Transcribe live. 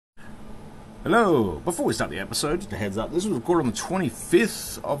Hello! Before we start the episode, just a heads up, this was recorded on the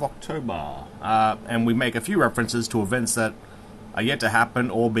 25th of October, and we make a few references to events that are yet to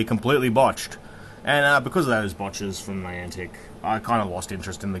happen or be completely botched. And because of those botches from Niantic, I kind of lost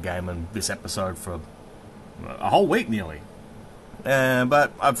interest in the game and this episode for a whole week nearly.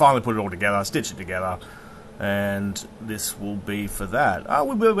 But I finally put it all together, stitched it together, and this will be for that.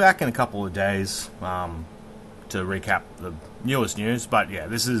 We'll be back in a couple of days to recap the newest news, but yeah,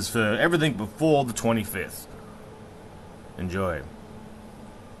 this is for everything before the 25th. Enjoy.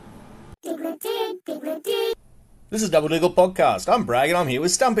 This is Double Diggle Podcast. I'm Bragg and I'm here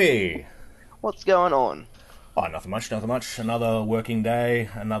with Stumpy. What's going on? Oh, nothing much. Another working day,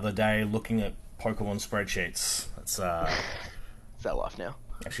 another day looking at Pokemon spreadsheets. That's It's that life now.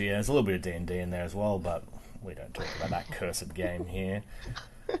 actually, yeah, there's a little bit of D&D in there as well, but we don't talk about that cursed game here.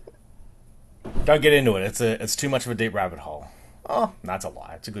 Don't get into it. It's too much of a deep rabbit hole. Oh, that's a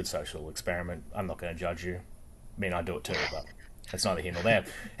lie. It's a good social experiment. I'm not going to judge you. I mean, I do it too, but it's neither here nor there.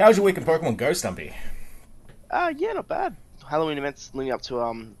 How was your week in Pokemon Go, Stumpy? Yeah, not bad. Halloween events leading up to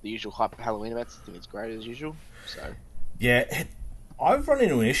the usual hype of Halloween events. I think it's great as usual. So Yeah, I've run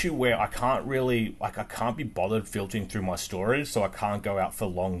into an issue where I can't really, I can't be bothered filtering through my stories, so I can't go out for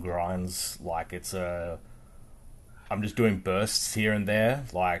long grinds. I'm just doing bursts here and there.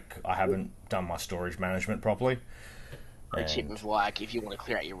 Like, I haven't done my storage management properly. the tip of if you want to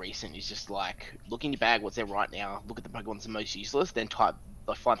clear out your recent, is just look in your bag, what's there right now, look at the Pokemons the most useless, then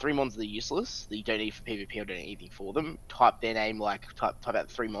find three mons that are useless that you don't need for PvP or don't need anything for them. Type their name, type out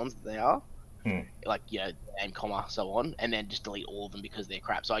the three mons that they are. Name, comma, so on, and then just delete all of them because they're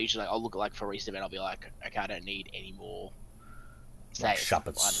crap. So I usually I'll look at for a recent event, I'll be like, okay, I don't need any more. Say Like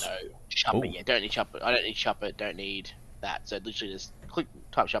Shuppets. I don't know, Shuppet. Yeah, don't need Shuppet. I don't need Shuppet. Don't need that. So literally just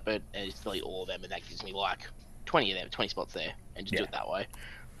type Shuppet and just delete all of them, and that gives me 20 of them, 20 spots there, and just do it that way.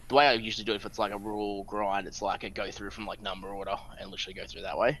 The way I usually do it, if it's like a rule grind, it's like a go through from number order and literally go through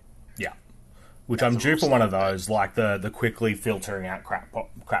that way. Yeah. Which I'm due for one of those, like the quickly filtering out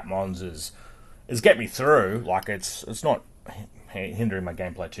crap mons is get me through. Like it's not hindering my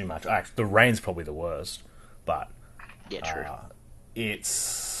gameplay too much. Actually, the rain's probably the worst, but yeah, true.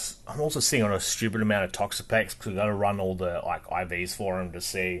 I'm also seeing on a stupid amount of Toxapex because we've got to run all the IVs for him to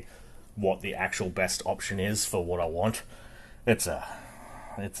see what the actual best option is for what I want. It's a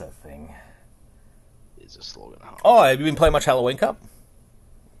thing. It's a slog and a half. Oh, have you been playing much Halloween Cup?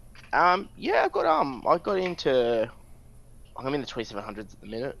 Yeah, I got into. I'm in the 2700s at the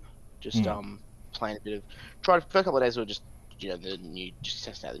minute. Just playing a bit of. Tried for a couple of days. We were just the new, just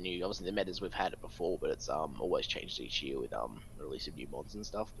testing out the new. Obviously the metas we've had it before, but it's always changed each year with the release of new mods and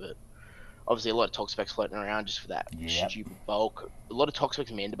stuff. But obviously a lot of Toxapex floating around just for that stupid bulk. A lot of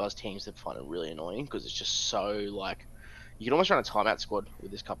Toxapex and Mandibuzz teams that find it really annoying because it's just so you can almost run a timeout squad with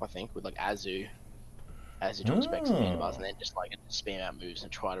this cup. I think with Azu Toxapex and Mandibuzz, and then just spam out moves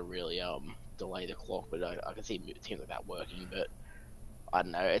and try to really delay the clock. But I can see teams like that working, but. I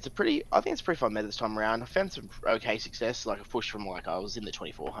don't know. I think it's a pretty fun meta this time around. I found some okay success. I've pushed from I was in the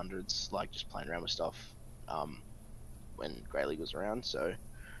 2400s, just playing around with stuff, when Grey League was around. So,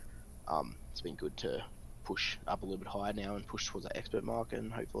 it's been good to push up a little bit higher now and push towards that expert mark.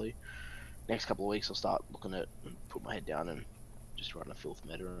 And hopefully, next couple of weeks I'll start looking at and put my head down and just run a filth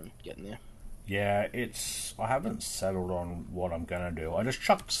meta and get in there. Yeah, I haven't settled on what I'm gonna do. I just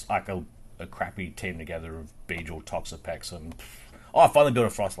chucked a crappy team together of Beedrill, Toxapex, and. I finally built a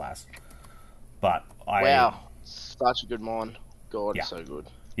Frostlass. But Wow, such a good mon. God, yeah. So good.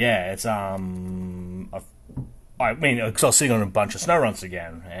 Yeah, it's I mean, because I was sitting on a bunch of SnowRunts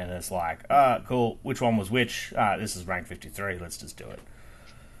again, and it's cool. Which one was which? This is rank 53. Let's just do it.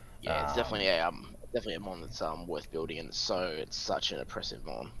 Yeah, it's definitely a mon that's worth building, and it's such an impressive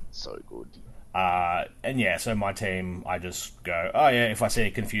mon. It's so good. And yeah, so my team, I just go, oh yeah, if I see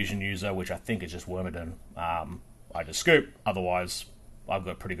a confusion user, which I think is just Wormadon, I just scoop. Otherwise, I've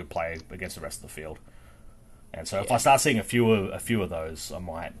got pretty good play against the rest of the field. And so if I start seeing a few of those, I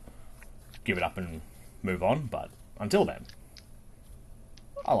might give it up and move on. But until then,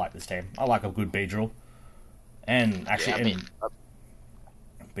 I like this team. I like a good Beedrill. And actually,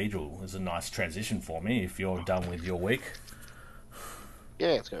 Beedrill is a nice transition for me if you're done with your week. Yeah,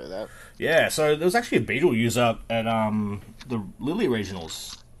 let's go with that. Yeah, so there was actually a Beedrill user at the Lille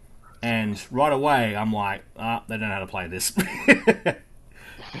regionals. And right away, I'm like, they don't know how to play this.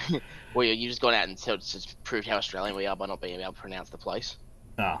 Well, you just gone out and just proved how Australian we are by not being able to pronounce the place.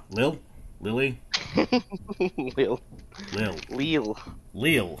 Lille? Lily? Lille.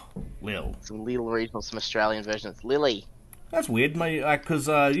 Lille. Some Lille regional, some Australian version. It's Lily. That's weird, because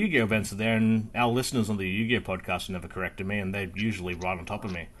Yu-Gi-Oh events are there, and our listeners on the Yu-Gi-Oh podcast never corrected me, and they're usually right on top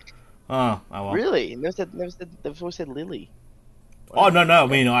of me. Oh, oh well. Really? Never said. They've always said Lily. Oh Wow. no, no.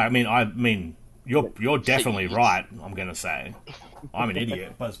 Okay. I mean, you're So definitely right. I'm gonna say, I'm an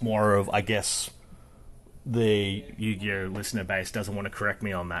idiot, but it's more of, I guess, the Yu-Gi-Oh listener base doesn't want to correct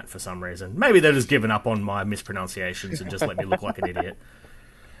me on that for some reason. Maybe they're just given up on my mispronunciations and just let me look like an idiot.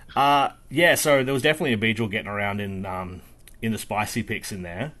 Yeah. So there was definitely a Beedrill getting around in the spicy picks in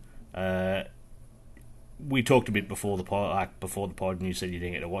there. We talked a bit before the pod, and you said you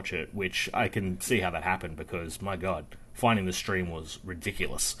didn't get to watch it, which I can see how that happened because my god, finding the stream was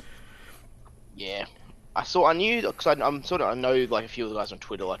ridiculous. Yeah. I knew because I'm sort of I know like a few of the guys on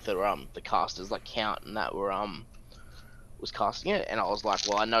Twitter like the casters like Count and that were was casting it, and I was like,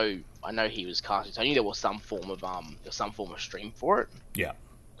 well, I know he was casting, so I knew there was some form of stream for it Yeah,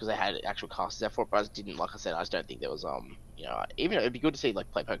 because they had actual casters out for it, but I just didn't, like I said, I just don't think there was even it'd be good to see like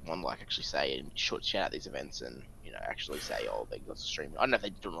Play Pokemon like actually say and shout out these events and actually say, oh, they got to stream. I don't know if they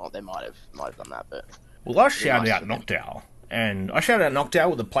did or not. They might have done that, but well, I it'd be shouted nice out for them. Noctowl, and I shouted out Noctowl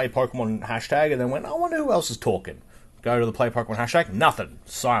with the Play Pokemon hashtag, and then went, I wonder who else is talking. Go to the Play Pokemon hashtag, nothing,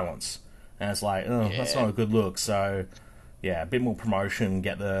 silence, and it's like, oh, that's Yeah, not a good look. So, yeah, a bit more promotion,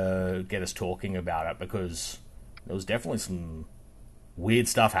 get us talking about it because there was definitely some weird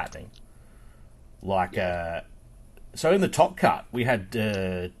stuff happening. Like, yeah. so in the top cut, we had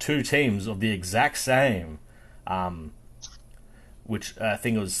two teams of the exact same, which I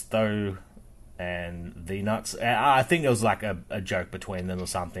think it was Tho and the Nuts. I think it was like a joke between them or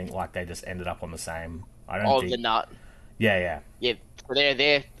something. Like they just ended up on the same. I don't Oh, the think. nut. Yeah, yeah, Yeah, so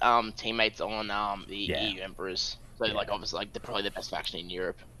they're teammates on the yeah, EU Emperors. So yeah, like obviously like they're probably the best faction in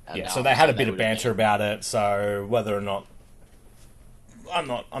Europe, yeah. and So they had so a bit they of would have banter been. about it. So whether or not I'm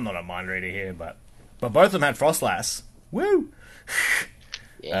not a mind reader here, but both of them had Frostlass. Woo!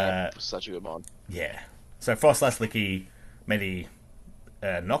 Yeah, such a good mod. Yeah. So Frostlass, Licky, Medi,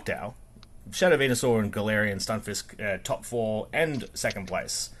 Noctowl, Shadow Venusaur and Galarian Stunfisk top four and second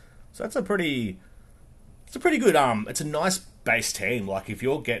place. So that's a pretty good it's a nice base team. Like if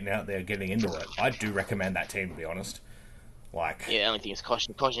you're getting out there getting into it, I do recommend that team to be honest. Like Yeah, the only thing is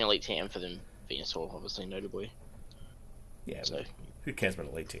caution elite TM for them Venusaur, obviously notably. yeah, So who cares about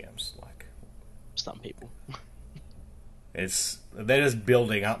elite TMs? Like some people. they're just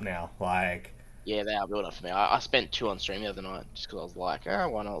building up now. Like Yeah, they are building up for me. I spent 2 on stream the other night just because I was like,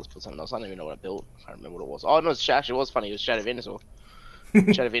 why not? Let's put something else. I don't even know what I built. I can't remember what it was. Oh, no, actually, it was funny. It was Shadow Venusaur.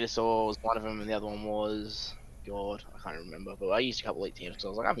 Shadow Venusaur was one of them, and the other one was God. I can't remember. But I used a couple of teams because I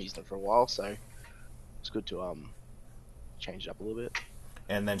was like, I haven't used them for a while, so it's good to change it up a little bit.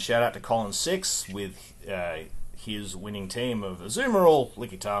 and then shout out to Colin Six with his winning team of Azumarill,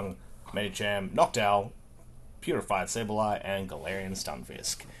 Lickitung, Medicham, Noctowl, Purified Sableye, and Galarian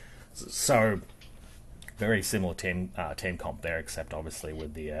Stunfisk. So very similar team comp there, except obviously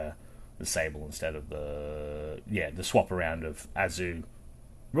with the Sable instead of the swap around of Azu,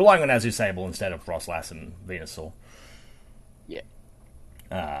 relying on Azu Sable instead of Frostlass and Venusaur, Yeah.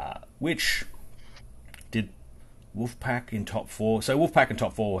 which did Wolfpack in top four. So Wolfpack in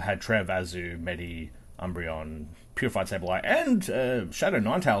top four had Trev, Azu, Medi, Umbreon, Purified Sableye, and Shadow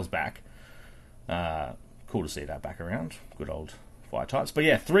Ninetales back. Cool to see that back around. Good old fire types. But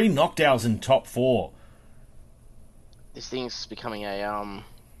yeah, 3 Noctowls in top four. This thing's becoming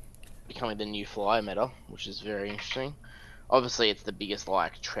becoming the new flyer meta, which is very interesting. Obviously, it's the biggest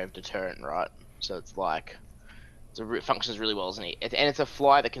like Trev deterrent, right? So it's like it functions really well, isn't it? And it's a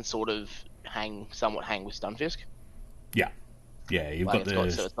fly that can sort of somewhat hang with Stunfisk. Yeah. Yeah, you've Like got the...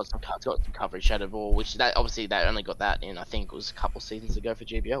 it's got some coverage, Shadow Ball, which that obviously they only got that in, I think it was a couple of seasons ago for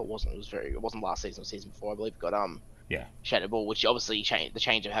GBL. It wasn't last season or season before, I believe. It got Yeah. Shadow Ball, which obviously the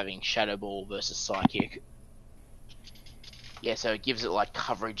change of having Shadow Ball versus Psychic. Yeah, so it gives it like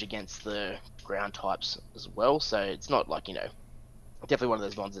coverage against the ground types as well. So it's not like definitely one of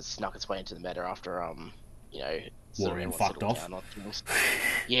those ones that snuck its way into the meta after sort of Warren everyone fucked settled off. down on things.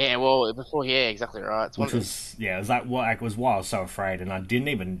 Yeah, well before, yeah, exactly right. It's one Which of was, yeah, it was that what was why I was so afraid, and I didn't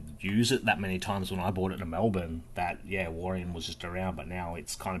even use it that many times when I bought it in Melbourne. That yeah, Warrior was just around, but now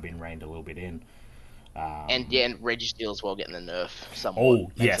it's kind of been reined a little bit in. and yeah, and Registeel as well getting the nerf somewhat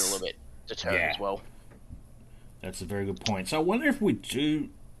Oh makes it a yes, little bit deterrent yeah, as well. that's a very good point. So I wonder if we do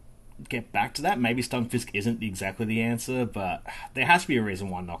get back to that. Maybe Stunfisk isn't exactly the answer, but there has to be a reason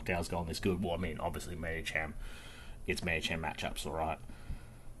why Noctowl's gone this good. Well, I mean, obviously Medicham, it's Medicham matchups, all right.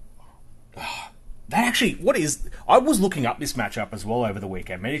 That actually, what is... I was looking up this matchup as well over the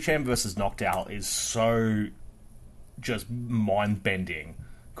weekend. Medicham versus Noctowl is so just mind-bending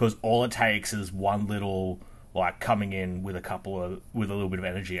because all it takes is one little, like, coming in with with a little bit of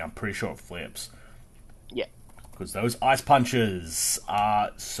energy. I'm pretty sure it flips. Yeah, Because those ice punches are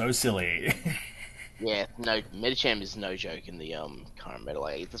so silly. Yeah, no, Medicham is no joke in the current meta.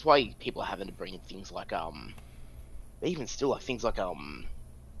 Like, that's why people are having to bring things like even still like things like yeah,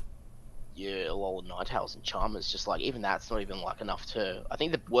 Alolan Ninetales and Charmers. Just like even that's not even like enough to. I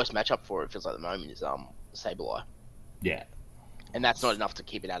think the worst matchup for it feels like at the moment is Sableye, Yeah. and that's not enough to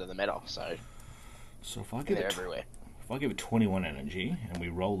keep it out of the meta. So if I give they're it everywhere. if I give it 21 energy and we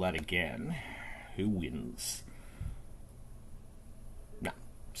roll that again, who wins? Nah,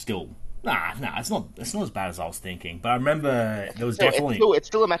 still. Nah, it's not as bad as I was thinking. But I remember there was definitely It's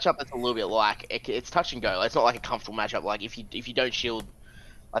still a matchup that's a little bit like it's touch and go. It's not like a comfortable matchup. Like if you don't shield,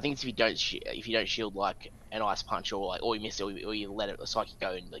 I think it's if you don't shield like an ice punch or you miss it or you let it a psychic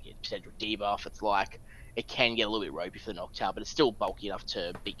go and like a potential debuff. It's like it can get a little bit ropey for the Noctowl, but it's still bulky enough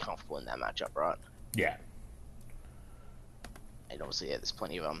to be comfortable in that matchup, right? yeah. And obviously, yeah, there's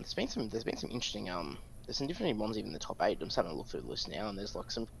plenty of there's been some interesting there's some different ones even in the top 8. I'm just having a look through the list now, and there's like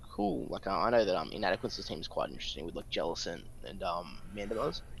some cool like I know that Inadequate's team is quite interesting with like Jellicent and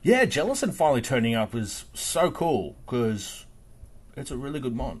Mandibuzz. Yeah, Jellicent finally turning up is so cool because it's a really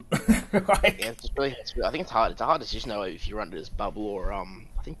good mon. Like, Yeah, I think it's hard. It's a hard decision though if you run it as Bubble or I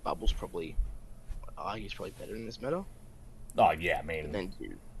think Bubble's probably he's probably better in this meta. oh yeah, I mean, Then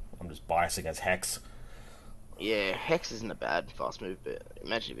I'm just biased against Hex. yeah, Hex isn't a bad fast move, but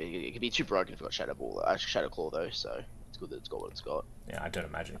imagine if it could be too broken if it got Shadow Ball, Shadow Claw though. So it's good that it's got what it's got. Yeah, I don't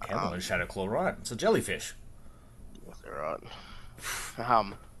imagine it can with Shadow Claw, right? It's a jellyfish. That's alright.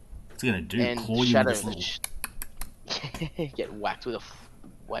 It's gonna do And claw you Shadow with this little... get whacked with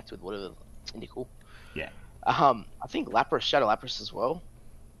whatever nickel. Yeah. I think Shadow Lapras as well.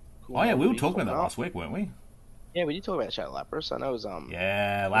 Cool. Oh yeah, we were talking about that last week, weren't we? Yeah, we did talk about Shadow Lapras. I know it was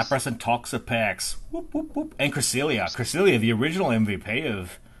Yeah, Lapras and Toxapex. Whoop, whoop, whoop. And Cresselia. Cresselia, the original MVP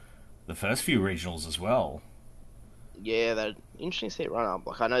of the first few regionals as well. Yeah, they're interesting to see it run up.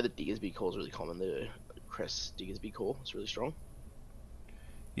 Like I know the Diggersby call is really common. The Crest Diggersby call is really strong.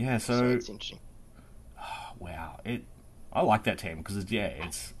 Yeah, So it's interesting. Wow, I like that team because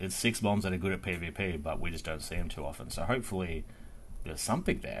it's 6 bombs that are good at PvP, but we just don't see them too often. So hopefully there's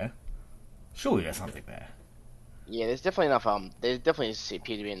something there. Surely there's something there. Yeah, there's definitely enough. There definitely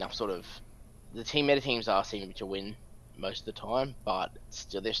appear to be enough sort of. The meta teams are seeming to win most of the time, but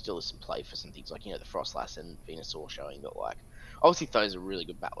still there still is some play for some things like the Frostlass and Venusaur showing that like obviously Tho's a really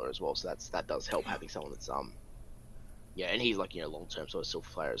good battler as well, so that does help having someone that's yeah, and he's like long term sort of silver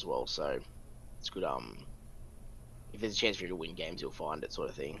player as well, so it's good. If there's a chance for you to win games, you'll find it, sort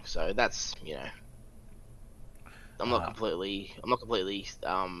of thing. So that's I'm not completely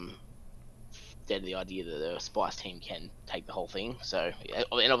dead to the idea that the Spice team can take the whole thing. So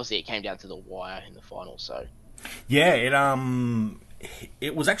and obviously it came down to the wire in the final. So yeah,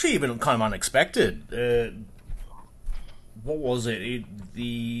 it was actually even kind of unexpected. What was it?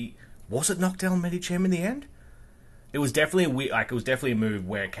 Was it knockdown Medicham in the end? It was definitely it was definitely a move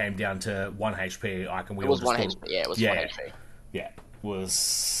where it came down to 1 HP. We it was 1 HP. Yeah, it was 1 HP. Yeah, it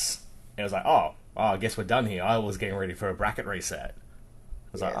was like, oh, I guess we're done here. I was getting ready for a bracket reset.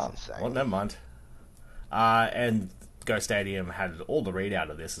 I was like, well, never mind. And Go Stadium had all the readout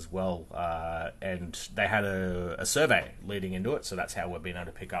of this as well, and they had a survey leading into it, so that's how we've been able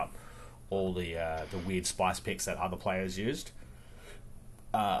to pick up all the weird spice picks that other players used.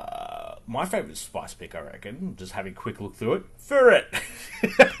 My favourite spice pick, I reckon, just having a quick look through it, Ferret!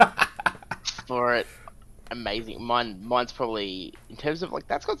 Ferret, amazing. Mine's probably, in terms of,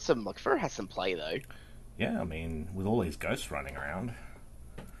 that's got some, Ferret has some play, though. Yeah, I mean, with all these ghosts running around.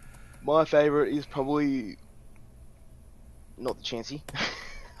 My favourite is probably not the Chansey.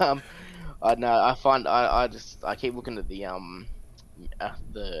 I know. I find I keep looking at the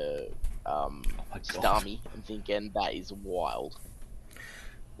Starmie and thinking that is wild.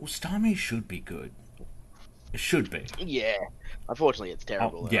 Well, Starmie should be good. It should be. Yeah. Unfortunately, it's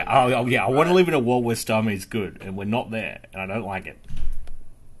terrible. Yeah. I want to live in a world where Starmie's good, and we're not there, and I don't like it.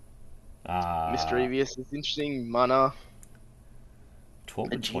 Mischievous is interesting. Mana.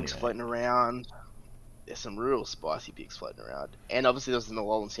 12 and 28. Floating around. There's some real spicy picks floating around. And obviously there's the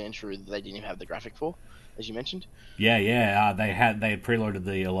Alolan Sandshrew that they didn't even have the graphic for, as you mentioned. Yeah. They had preloaded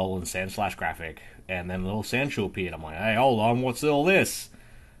the Alolan Sandslash graphic, and then a little Sandshrew appeared. I'm like, hey, hold on, what's all this?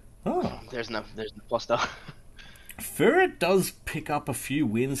 Oh. There's no foster. Ferret does pick up a few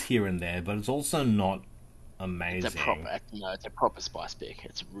wins here and there, but it's also not amazing. It's a proper spice pick.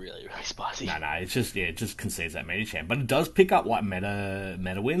 It's really, really spicy. No, it just concedes that Medicham. But it does pick up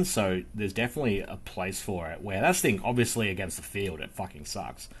meta wins, so there's definitely a place for it. Where that's the thing, obviously against the field, it fucking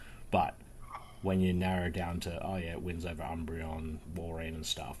sucks. But when you narrow down to, it wins over Umbreon, Walrein and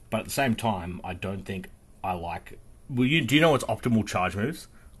stuff. But at the same time, I don't think I like. Do you know what's optimal charge moves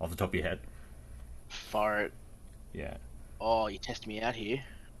off the top of your head? Fire it. Yeah. Oh, you tested me out here.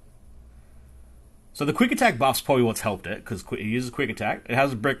 So the quick attack buff's probably what's helped it, because it uses quick attack. It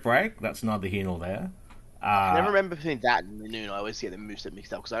has a brick break. That's neither here nor there. I never remember between that and the noon. I always get the moveset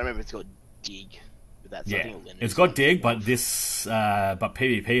mixed up because I remember it's got dig. But that's Yeah, it's got dig, but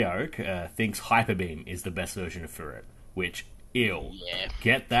PvP Oak thinks Hyper Beam is the best version of it. Which, ew. Yeah.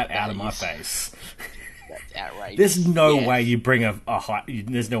 Get that out of my face. That's outrageous. There's no way you bring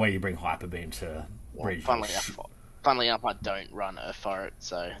there's no way you bring Hyper Beam to regionals. Funnily enough, I don't run a Forest,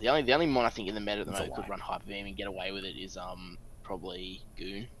 so the only mon I think in the meta at the moment could run Hyper Beam and get away with it is probably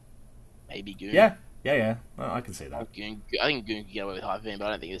Goon, maybe Goon. Yeah. Well, I can see that. I think Goon could get away with Hyper Beam, but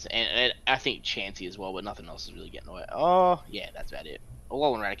I don't think it's and I think Chansey as well, but nothing else is really getting away. Oh yeah, that's about it.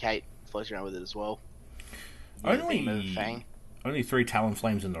 I'll Eradicate floats around with it as well. Only 3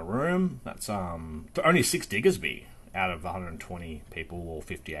 Talonflames in the room. That's only 6 Diggersby out of 120 people or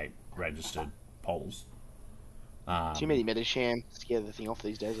 58 registered polls. Too many Metasham to scare the thing off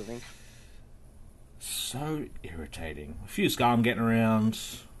these days, I think. So irritating. A few Scarm getting around,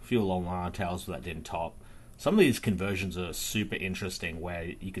 a few long iron tails that didn't top. Some of these conversions are super interesting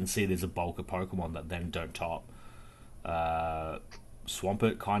where you can see there's a bulk of Pokemon that then don't top.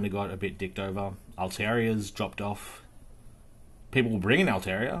 Swampert kind of got a bit dicked over. Alteria's dropped off. People were bringing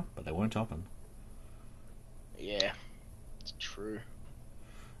Altaria, but they weren't topping. Yeah, it's true.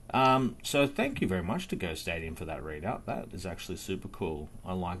 So thank you very much to Go Stadium for that readout. That is actually super cool.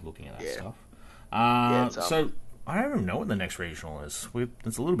 I like looking at that stuff. So I don't even know what the next regional is.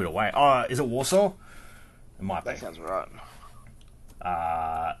 It's a little bit away. Is it Warsaw? It might be. That sounds right.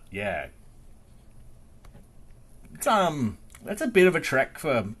 Yeah. It's that's a bit of a trek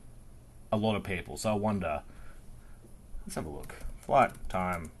for a lot of people. So I wonder. Let's have a look. Flight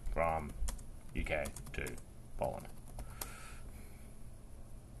time from UK to Poland.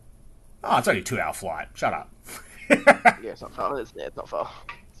 Oh, it's only a 2-hour flight. Shut up. Yeah, it's not far. It's not far.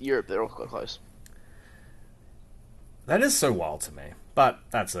 It's Europe. They're all quite close. That is so wild to me. But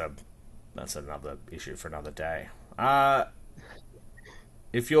that's another issue for another day.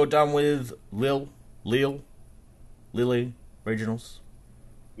 If you're done with Lille regionals,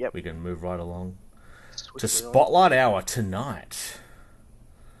 yep, we can move right along to Spotlight Hour tonight.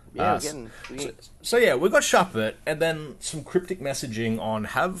 Yeah, so yeah, we got Shuppet, and then some cryptic messaging on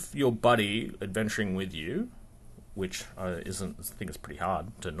have your buddy adventuring with you, which isn't. I think it's pretty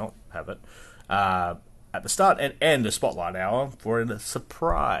hard to not have it at the start and end of Spotlight Hour for a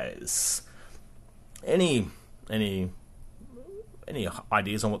surprise. Any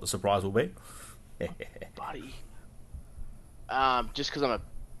ideas on what the surprise will be? Buddy, just because I'm a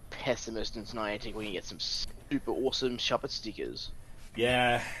pessimist and Niantic, we can get some super awesome Shuppet stickers.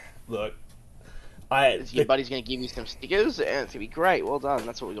 Yeah, look, your buddy's going to give you some stickers, and it's going to be great. Well done.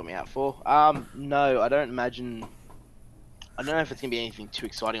 That's what we got me out for. No, I don't imagine. I don't know if it's going to be anything too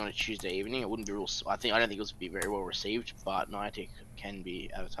exciting on a Tuesday evening. It wouldn't be real. I don't think it would be very well received. But Niantic can be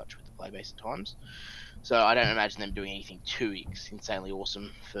out of touch with the play base at times, so I don't imagine them doing anything too insanely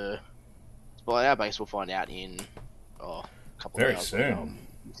awesome for Spotlight Hour base. We'll find out in a couple of hours. Very soon.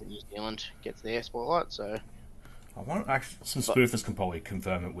 New Zealand gets their spotlight, so. I want actually some spoofers can probably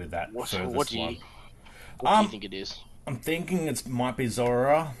confirm it with that. What do you think it is? I'm thinking it might be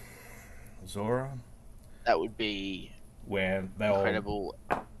Zora. That would be where they'll incredible.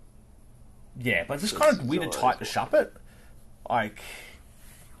 Yeah, but it's just kind of weird to type to Shuppet. Like,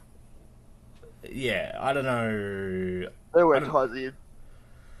 yeah, I don't know. They were in.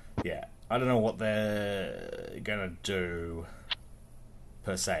 Yeah, I don't know what they're gonna do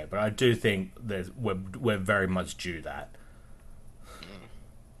per se, but I do think we're very much due that.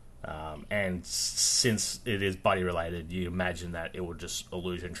 And since it is buddy related, you imagine that it will just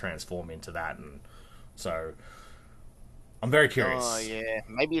illusion transform into that, and so I'm very curious. Oh yeah,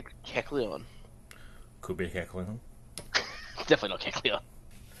 maybe it's Kecleon. Could be Kecleon. Definitely not Kecleon.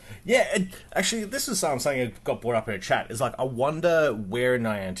 Yeah, actually, this is something that got brought up in a chat. Is like, I wonder where in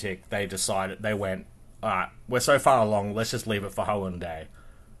Niantic they went, alright, we're so far along, let's just leave it for Hoenn Day.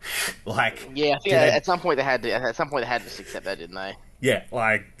 Like, yeah, I think at some point they had to just accept that, didn't they? Yeah,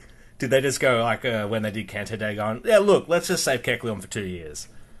 like, did they just go like when they did Kanto Day, going, yeah, look, let's just save Kecleon for 2 years?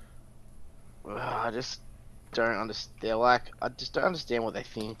 I just don't understand. Like, I just don't understand what they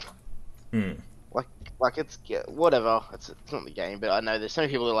think. Like it's whatever. It's not the game, but I know there's so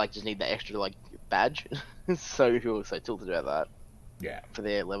many people that like just need that extra like badge. So many people are so tilted about that. Yeah. For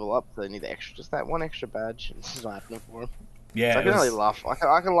their level up, so they need just that one extra badge. This is not happening for them. Yeah. So I can really laugh.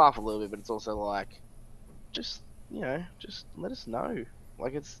 I can laugh a little bit, but it's also like, just let us know.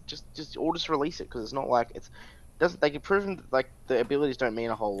 Like it's just all just release it because it's not like it's doesn't they can prove that, like the abilities don't mean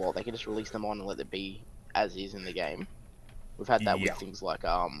a whole lot. They can just release them on and let it be as is in the game. We've had that with Yeah. things like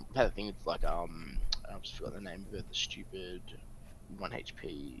we've had things like I just forgot the name of it, the stupid 1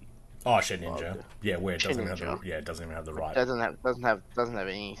 HP Oh, Shed bug. Ninja. Yeah, where it Shin doesn't even have Ninja. the it doesn't even have the right. Doesn't have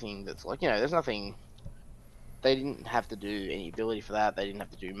anything that's like there's nothing. They didn't have to do any ability for that. They didn't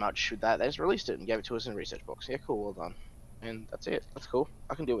have to do much with that. They just released it and gave it to us in a research box. Yeah, cool, well done. And that's it. That's cool.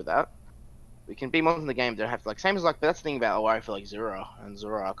 I can deal with that. We can be mods in the game. Don't have to same as that's the thing about why I feel like Zero and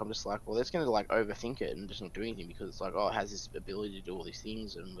Zorak. I'm just like, well, that's gonna overthink it and just not do anything because it's like, oh, it has this ability to do all these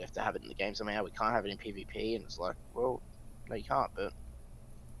things and we have to have it in the game somehow. We can't have it in PvP, and it's like, well, no, you can't. But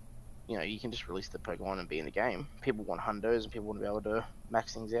you can just release the Pokemon and be in the game. People want hundos and people want to be able to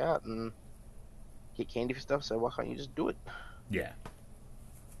max things out and get candy for stuff. So why can't you just do it? Yeah.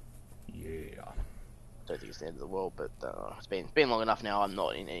 Yeah. Don't think it's the end of the world, but it's been long enough now. I'm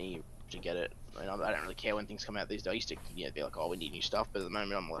not in any to get it. I don't really care when things come out these days. I used to be like, oh, we need new stuff, but at the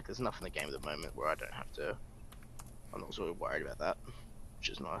moment I'm like, there's enough in the game at the moment where I don't have to. I'm not really worried about that, which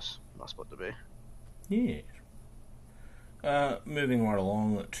is nice spot to be. Yeah. Moving right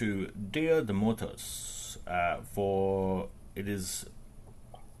along to Dia de Muertos. For it is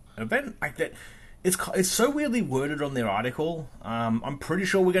an event like that. It's so weirdly worded on their article. I'm pretty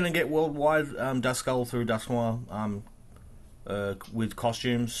sure we're going to get worldwide Duskull through Dusknoir with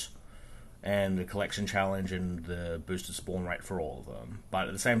costumes and the collection challenge and the boosted spawn rate for all of them. But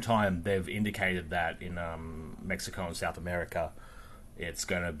at the same time, they've indicated that in Mexico and South America, it's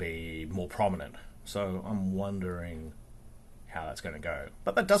going to be more prominent. So I'm wondering how that's going to go.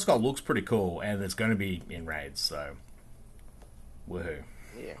 But that Duskull looks pretty cool, and it's going to be in raids, so woohoo.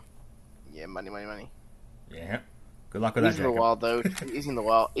 Yeah, money. Yeah. Good luck with that, Jacob. He's in the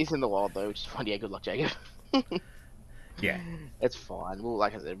wild though, which is fun. Yeah, good luck, Jacob. Yeah. It's fine. Well,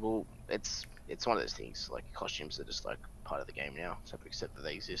 like I said, it's one of those things. Like costumes are just like part of the game now. So have to accept that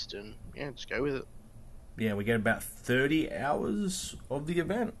they exist and just go with it. Yeah, we get about 30 hours of the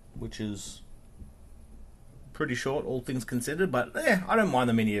event, which is pretty short, all things considered. But I don't mind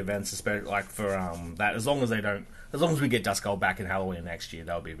the mini events, especially like for that. As long as we get Duskull back in Halloween next year,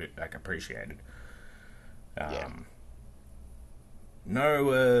 that'll be appreciated.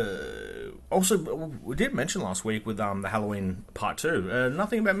 No. Also, we did mention last week with the Halloween Part 2.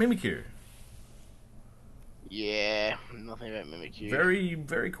 Nothing about Mimikyu. Yeah, nothing about Mimikyu. Very,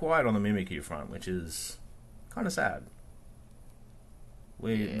 very quiet on the Mimikyu front, which is kind of sad.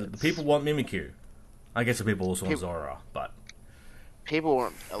 The people want Mimikyu. I guess the people also want Zora, but people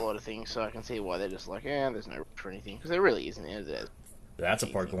want a lot of things, so I can see why they're just like, there's no for anything, because there really isn't. That's a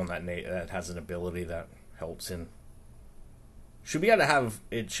Pokemon that has an ability that helps in. Should be able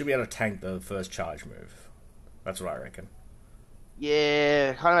to tank the first charge move. That's what I reckon.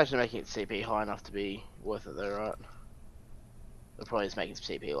 Yeah, I can't imagine making it CP high enough to be worth it though, right? They'll probably just make it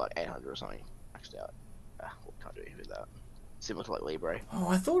CP like 800 or something, maxed out. Can't do anything with that. Similar to like Libre. Oh,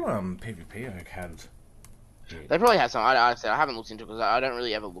 I thought PvP had. Yeah. They probably have some. I haven't looked into it because I don't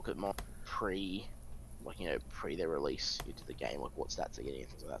really ever look at more pre their release into the game, like what stats they're getting and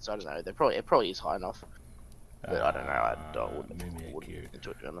things like that. So I don't know. It probably is high enough. But I don't know. I wouldn't into it, to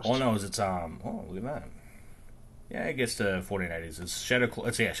be honest. All I know is it's oh, look at that. Yeah, it gets to 1480s. It's Shadow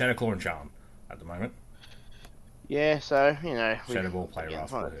Claw and Charm at the moment. Yeah, so Shadow Ball play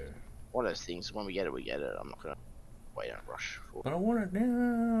rough. One of those things. When we get it, we get it. I'm not gonna wait and rush for. But I want it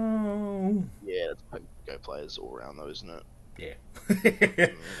now. Yeah, that's Go players all around though, isn't it? Yeah.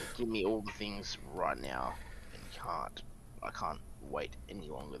 Give me all the things right now. I can't wait any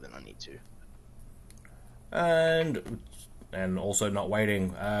longer than I need to. And also not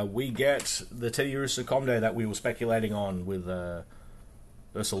waiting, we get the Teddiursa Comde that we were speculating on with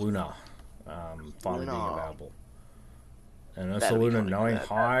Ursaluna finally being available. And Ursaluna knowing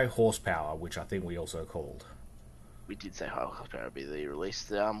high horsepower, which I think we also called. We did say high horsepower would be the release.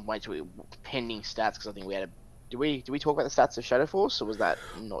 Wait till pending stats, because I think we had a... Did we talk about the stats of Shadow Force, or was that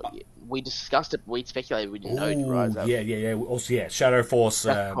not yet? We discussed it, we speculated, we didn't know, right? Yeah. Also, Shadow Force...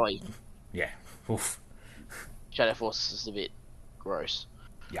 probably... Yeah. Oof. Shadow Force is a bit gross.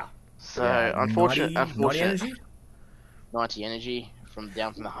 Yeah. So, unfortunate. 90 energy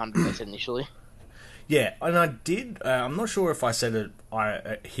down from the 100 they said initially. Yeah, and I did. I'm not sure if I said it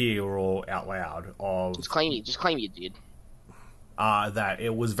here or out loud. Just claim you did. That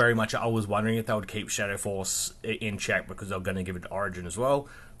it was very much. I was wondering if they would keep Shadow Force in check because they were going to give it to Origin as well.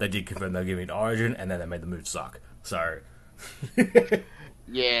 They did confirm they were giving it to Origin, and then they made the move suck. So.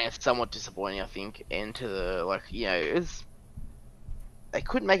 Yeah, it's somewhat disappointing, I think. And to the they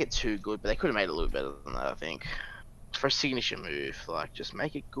couldn't make it too good, but they could have made it a little better than that, I think. for a signature move. Like, just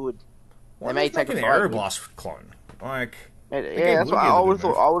make it good. Why They may just make take an a fight. Aeroblast clone? Like, Yeah, that's what Lugia I the would good have thought.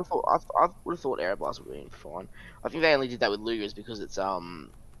 move. I would have thought Aeroblast would have been fine. I think they only did that with Lugia's because it's kind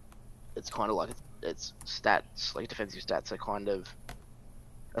of like it's stats, like defensive stats are kind of,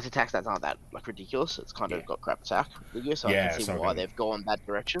 its attack stats aren't that like ridiculous. It's kind of got crap attack Lugia, so I can see why they've gone that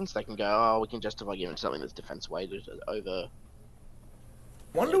direction. So they can go, oh, we can justify giving something that's defense weighted over.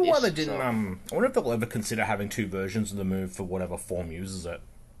 Wonder why they didn't. I wonder if they'll ever consider having two versions of the move for whatever form uses it.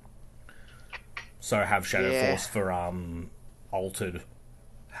 So have Shadow Force for altered,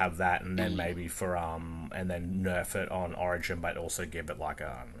 have that, and then maybe for and then nerf it on Origin, but also give it like a,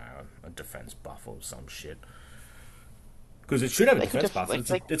 I don't know, a defense buff or some shit. Because it should have a defense buff.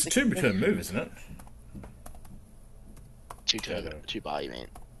 It's a two-turn move, isn't it? Two bar, you mean?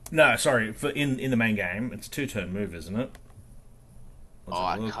 No, sorry. For in the main game, it's a two-turn move, isn't it?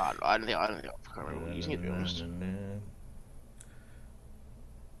 I can't. I don't think I can't remember using it, to be honest.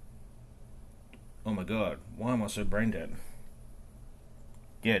 Oh my god, why am I so brain dead?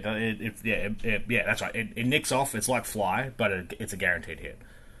 Yeah, that's right. It nicks off. It's like fly, but it's a guaranteed hit.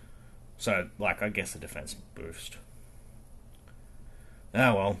 So, like, I guess the defense boost.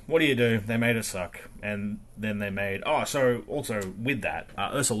 Oh well, what do you do? They made it suck, and then they made. Oh, so also with that,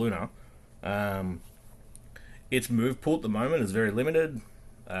 Ursaluna, its move pool at the moment is very limited.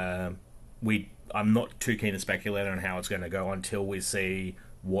 I'm not too keen to speculate on how it's going to go until we see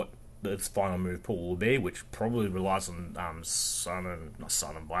what its final move pool will be, which probably relies on not Sun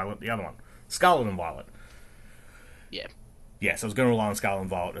and Violet, the other one, Scarlet and Violet. Yeah. Yeah, so it's going to rely on Scarlet and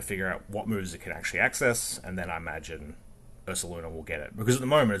Violet to figure out what moves it can actually access, and then I imagine Ursaluna will get it. Because at the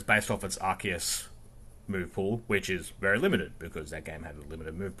moment it's based off its Arceus move pool, which is very limited, because that game had a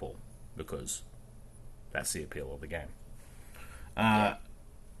limited move pool, because that's the appeal of the game.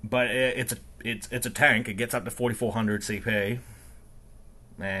 But it's a tank. It gets up to 4400 CP,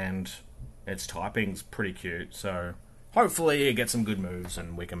 and its typing's pretty cute, so hopefully it gets some good moves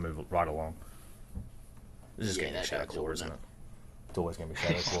and we can move it right along. This is going to be Shadow Claw, isn't it? It's always going to be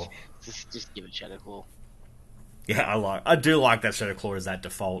Shadow Claw. just give it Shadow Claw. Yeah, I do like that Shadow Claw is that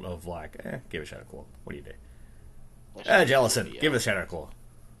default of like, give it Shadow Claw. What do you do? Jellison, give it Shadow Claw.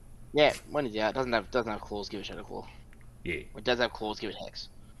 Yeah, when it's out, doesn't have claws, give it Shadow Claw. Yeah. When it does have claws, give it Hex.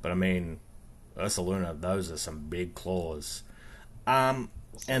 But I mean, Ursaluna, those are some big claws.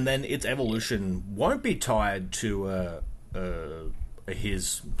 And then its evolution won't be tied to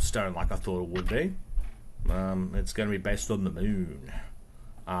his stone like I thought it would be. It's going to be based on the moon.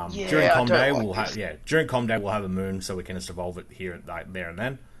 During Com Day, during Com Day we'll have a moon, so we can just evolve it here, there, and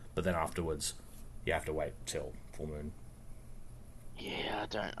then. But then afterwards, you have to wait till full moon. Yeah,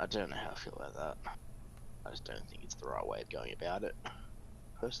 I don't know how I feel about that. I just don't think it's the right way of going about it,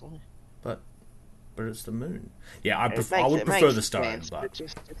 personally. But it's the moon. Yeah, I would prefer the stone, but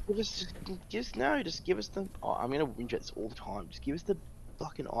just give us the. Oh, I'm gonna whinge this all the time. Just give us the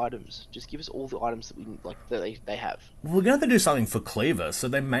fucking items. Just give us all the items that we like that they have. Well, we're going to have to do something for Cleaver, so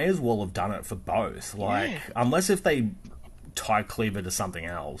they may as well have done it for both. Like, unless if they tie Cleaver to something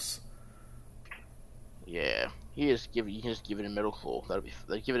else. Yeah, you can just give it a metal claw.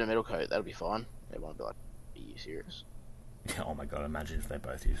 Give it a metal coat. That'll be fine. They won't be like, are you serious? Oh my god! Imagine if they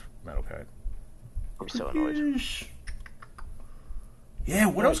both use metal coat. I'd be so annoyed. Yeah,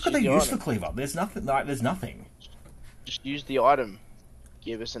 what else could they use for Cleaver? There's nothing. There's nothing. Just use the item.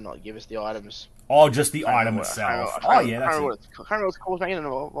 Give us the items. Oh, just the item itself. Oh yeah, that's it. I can't remember what it's called.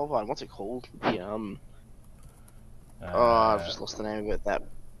 What's it called? I've just lost the name of it. That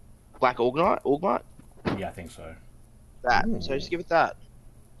Black Orgmite? Yeah, I think so. That. Ooh. So just give it that.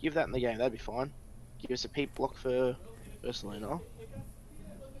 Give that in the game. That'd be fine. Give us a peep block for Ursaluna.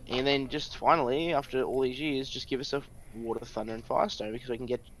 And then just finally, after all these years, just give us a Water, Thunder, and Firestone, because we can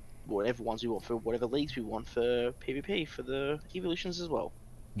get whatever ones we want for whatever leagues we want for PvP for the evolutions as well.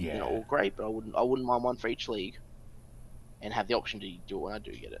 Yeah, they're all great, but I wouldn't mind one for each league, and have the option to do it when I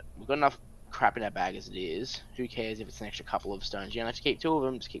do get it. We've got enough crap in our bag as it is. Who cares if it's an extra couple of stones? You don't have to keep 2 of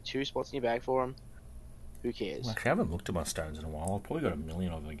them. Just keep 2 spots in your bag for them. Who cares? Actually, I haven't looked at my stones in a while. I've probably got 1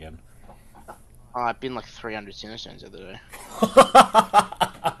 million of them again. I've been like 300 Sinnoh stones the other day.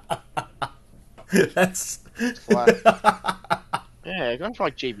 That's yeah, going for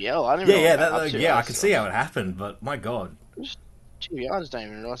like GBL. I I can see how it happened, but my god, GBL, I just don't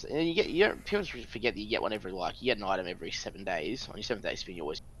even realize. And people forget that you get one every you get an item every 7 days. On your 7-day spin, you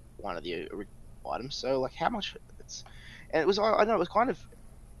always get one of the original items. So like, how much? And it was, I know, it was kind of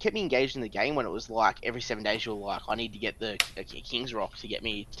kept me engaged in the game when it was like every 7 days you're like, I need to get the King's Rock to get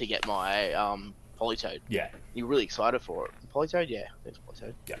my Polytoad. Yeah. You're really excited for it. Polytoad, yeah. There's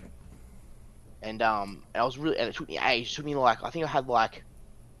Polytoad. Yeah. and I was really, and it took me ages. It took me like, I think I had like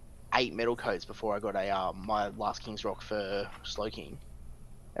 8 medal codes before I got a my last King's Rock for Slow King.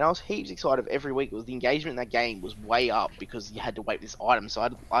 And I was heaps excited every week. It was the engagement in that game was way up because you had to wait for this item. So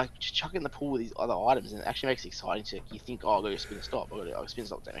I just chuck it in the pool with these other items, and it actually makes it exciting to you think, oh, I got to spin a stop. I got to spin a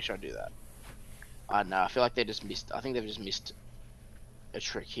stop. Make sure I do that. And I feel like they just missed. I think they've just missed a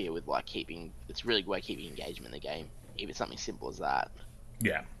trick here with like keeping. It's really great keeping engagement in the game, even something simple as that.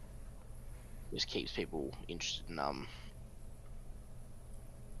 Yeah, just keeps people interested in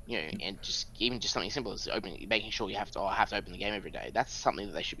you know, and just even just something simple as opening, making sure you have to open the game every day. That's something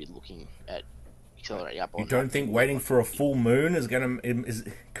that they should be looking at accelerating up on. You don't think waiting for a full moon is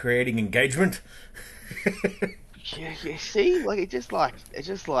creating engagement? Yeah, see, like it just like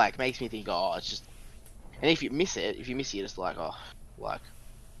makes me think, oh, it's just, and if you miss it, you're just like, oh, like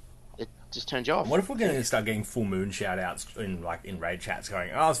it just turns you off. What if we're going to start getting full moon shout outs in raid chats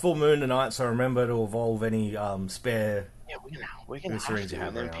going, oh, it's full moon tonight, so remember to evolve any spare. Yeah, we're gonna have to,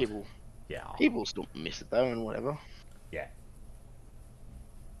 and then people still miss it though, and whatever. Yeah.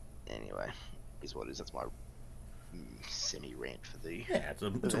 Anyway, is what it is. That's my semi rant for the. Yeah, it's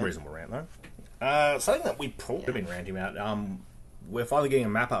a reasonable rant though. Something that we probably have been ranting about. We're finally getting a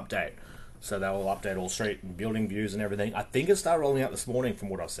map update, so they will update all street and building views and everything. I think it started rolling out this morning, from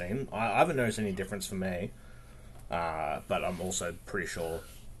what I've seen. I haven't noticed any difference for me, but I'm also pretty sure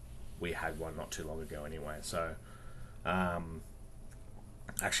we had one not too long ago anyway. So.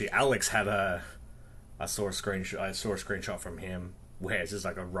 Actually, Alex had I saw a screenshot from him where it's just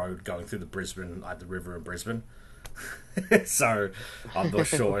like a road going through the river in Brisbane. So I'm not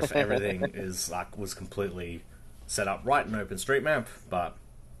sure if everything was completely set up right in OpenStreetMap, but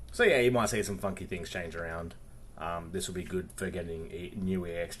so yeah, you might see some funky things change around. This will be good for getting new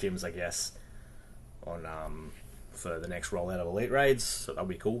EX gyms, I guess, on for the next rollout of Elite Raids. So that'll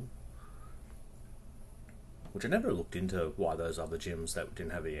be cool. Which I never looked into why those other gyms that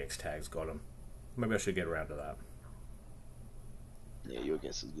didn't have EX tags got them. Maybe I should get around to that. Yeah, your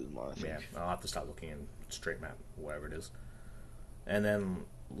guess is good as mine, I think. Yeah, I'll have to start looking in Street Map, or whatever it is. And then,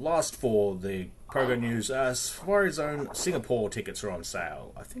 last for the Pogo news, Safari Zone Singapore tickets are on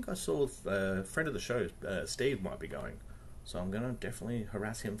sale. I think I saw a friend of the show, Steve, might be going. So I'm going to definitely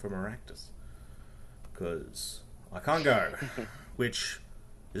harass him for Maractus. Because I can't go. Which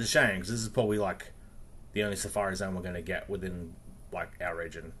is a shame, because this is probably like the only Safari Zone we're going to get within like our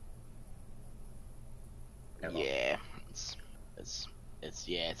region. Ever. Yeah, it's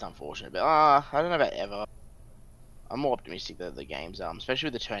unfortunate, but I don't know about ever. I'm more optimistic that the games, especially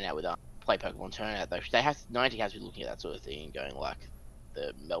with the turnout with Play Pokemon turnout, they have Niantic has to be looking at that sort of thing and going like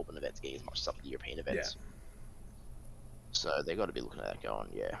the Melbourne events getting as much stuff as the European events. Yeah. So they got to be looking at that going,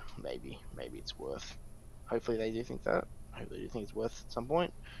 yeah, maybe it's worth. Hopefully they do think that. Hopefully they do think it's worth at some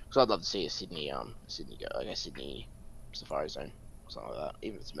point. Because I'd love to see a Sydney Safari Zone or something like that.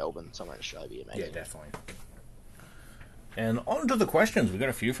 Even if it's Melbourne, somewhere in Australia, would be amazing. Yeah, definitely. And on to the questions. We've got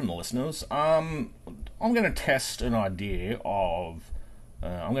a few from the listeners. I'm going to test an idea of...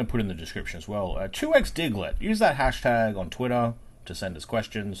 I'm going to put in the description as well. 2x Diglett. Use that hashtag on Twitter to send us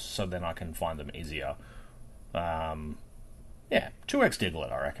questions so then I can find them easier. Yeah, 2x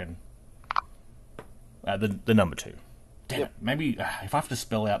Diglett, I reckon. The number 2. Damn it. Maybe if I have to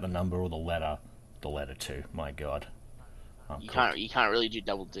spell out the number or the letter 2. My God. You can't really do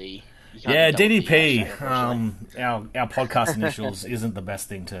double D. Yeah, DDP. Our podcast initials isn't the best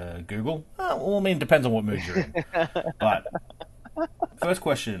thing to Google. Well, I mean, depends on what mood you're in. But first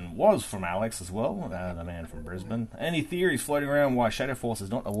question was from Alex as well, the man from Brisbane. Any theories floating around why Shadow Force is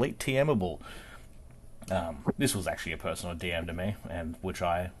not elite TMable? This was actually a personal DM to me, and which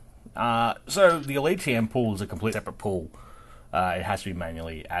I. So the elite TM pool is a complete separate pool. It has to be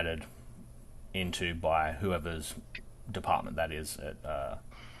manually added into by whoever's department that is at.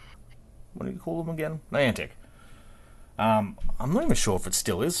 What do you call them again? Niantic. I'm not even sure if it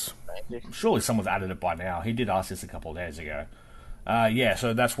still is. Surely someone's added it by now. He did ask this a couple of days ago. Yeah,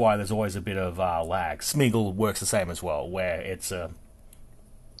 so that's why there's always a bit of lag. Smeagol works the same as well, where it's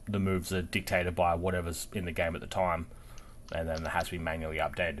the moves are dictated by whatever's in the game at the time, and then it has to be manually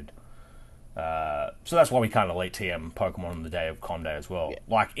updated. So that's why we can't elite TM Pokemon on the day of Con Day as well. Yeah.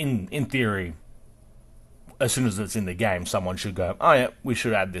 Like, in theory, as soon as it's in the game, someone should go, oh yeah, we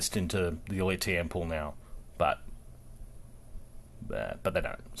should add this into the Elite TM pool now. But they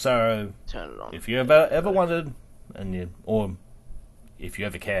don't. So, turn it on. If you ever wondered, or if you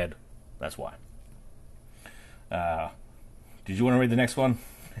ever cared, that's why. Did you want to read the next one?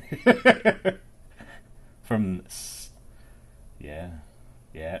 From...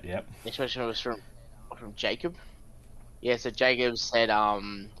 Next question was from Jacob. Yeah, so Jacob said,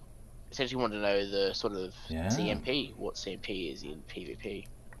 essentially wanted to know the sort of Yeah. CMP, what CMP is in PvP.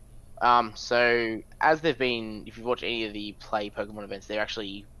 So as they've been, if you've watched any of the play Pokemon events, they're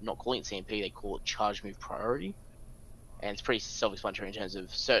actually not calling it CMP; they call it Charge Move Priority, and it's pretty self-explanatory in terms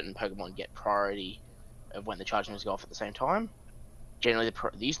of certain Pokemon get priority of when the charge moves go off at the same time. Generally,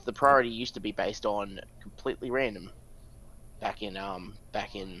 the priority used to be based on completely random. Back in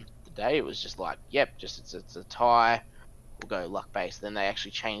the day, it was just like, yep, just it's a tie. We'll go luck based. Then they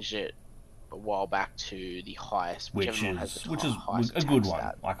actually changed it a while back to the highest, whichever one has the highest a good attack one.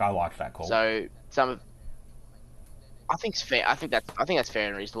 stat. Like, I like that call. So I think it's fair. I think that's fair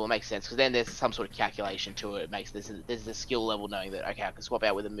and reasonable. It makes sense because then there's some sort of calculation to it. It makes there's a skill level knowing that okay, I can swap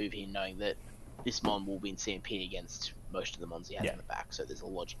out with a move here, knowing that this mon will win CMP against most of the mons he has in the back. So there's a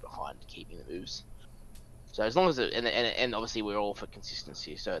logic behind keeping the moves. So as long as it, and obviously we're all for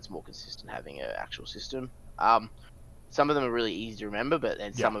consistency, so it's more consistent having an actual system. Some of them are really easy to remember, but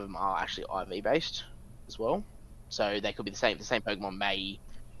then some of them are actually IV based as well. So they could be the same. The same Pokemon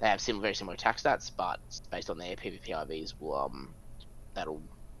they have very similar attack stats, but based on their PvP IVs, will that'll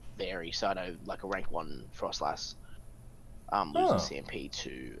vary. So I know like a rank 1 Frostlass loses CMP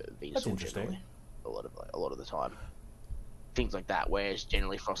to Venusaur generally a lot of the time. Things like that, whereas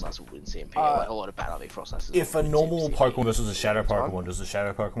generally Frostlass will win CMP. Like a lot of bad IV Frostlasses. If a normal Pokemon versus a Shadow Pokemon, does the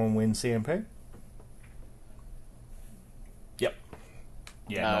Shadow Pokemon win CMP? Yep.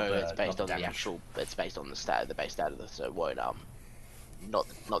 Yeah, no, it's based on the actual. It's based on the base stat of the. So it won't not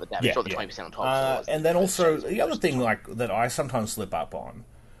the damage, not the 20% on top. And then also the other thing like that I sometimes slip up on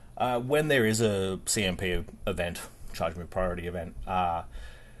when there is a CMP event, Charge Move Priority event.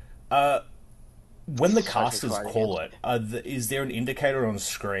 When the casters call it, is there an indicator on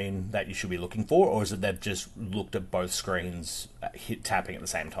screen that you should be looking for, or is it they've just looked at both screens tapping at the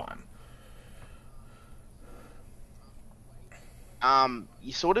same time?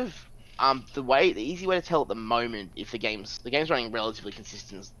 You sort of the easy way to tell at the moment if the game's running relatively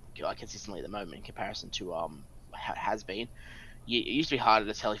consistently at the moment in comparison to how it has been. It used to be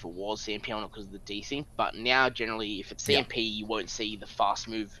harder to tell if it was CMP or not because of the desync, but now generally if it's CMP, you won't see the fast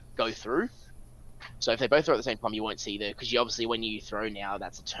move go through. So if they both throw at the same time, you won't see because obviously when you throw now,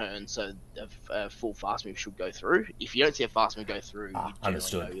 that's a turn, so a full fast move should go through. If you don't see a fast move go through, you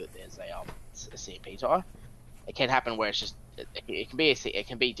generally know that there's a CMP tie. It can happen where it's just it can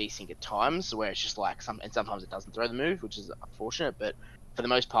be desync at times where it's just like sometimes it doesn't throw the move, which is unfortunate. But for the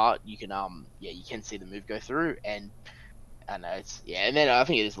most part, you can you can see the move go through, and I know and then I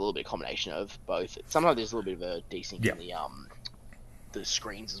think it is a little bit of combination of both. Sometimes there's a little bit of a desync in the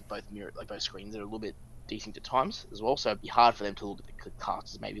screens as both screens are a little bit desync at times as well, so it'd be hard for them to look at the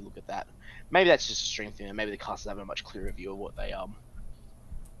casters. Maybe look at that. Maybe that's just a strength thing, and maybe the casters have a much clearer view of what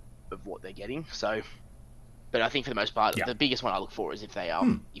they're getting. So, but I think for the most part, the biggest one I look for is if they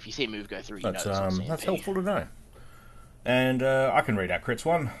if you see a move go through, you know it's not CMP. That's helpful to know. And I can read out Crit's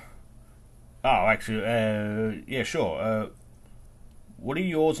one. Oh, actually, yeah, sure. What are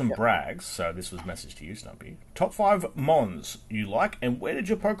yours and Bragg's? So this was message to you, Snumpy. Top 5 mons you like, and where did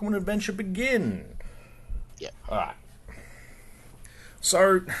your Pokemon adventure begin? Yeah. All right.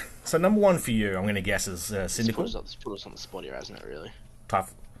 So number 1 for you, I'm going to guess is Cyndaquil. It's put us on the spot here, hasn't it? Really.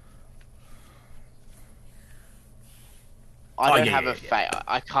 Tough. I don't have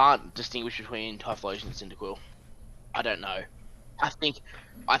I can't distinguish between Typhlosion and Cyndaquil. I don't know. I think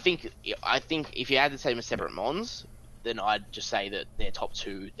if you had to say them as separate mons, then I'd just say that they're top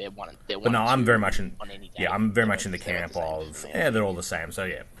 2. They're one. But no, I'm very much in. On any day. Yeah, I'm very much in the camp of they're all the same. So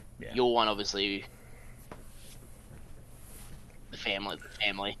yeah. Your one obviously. The family.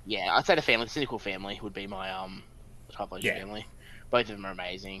 Yeah, I'd say the family. The Cyndaquil family would be my Typhlosion family. Both of them are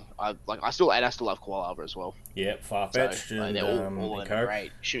amazing. I still love Koalava as well. Yeah, Farfetch'd so, and all of them are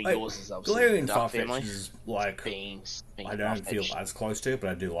great. Shooting yours is obviously Galarian Dark Farfetch'd family. is like being I don't feel as close to it, but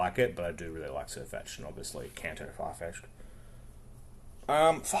I do like it. But I do really like Surfetch'd and obviously Kanto Farfetch'd.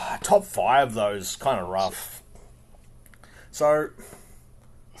 Top 5 though is kind of rough. So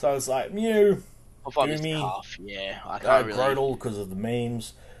it's like Mew, Goomy, I can't really. Grodel because of the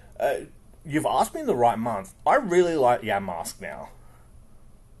memes. You've asked me the right month. I really like Yamask now.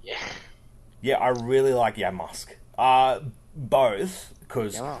 Yeah, I really like Yamask. Both,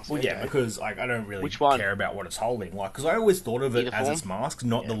 because because like I don't really care about what it's holding. Like, because I always thought of it as its mask,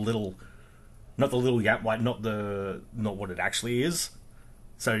 not the little Yam, like not what it actually is.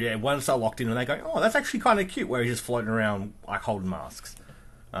 So yeah, once I locked in, and they go, oh, that's actually kind of cute, where he's just floating around like holding masks.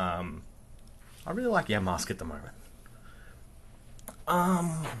 I really like Yamask at the moment.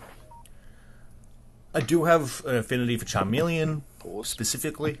 I do have an affinity for Charmeleon,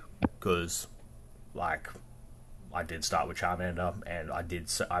 specifically, because, like, I did start with Charmander, and I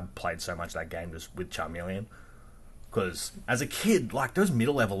played so much of that game just with Charmeleon. Because as a kid, like those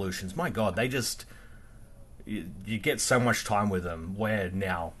middle evolutions, my god, they just you get so much time with them. Where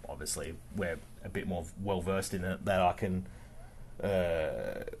now, obviously, we're a bit more well versed in it that I can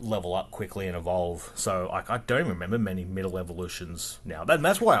level up quickly and evolve. So like I don't remember many middle evolutions now.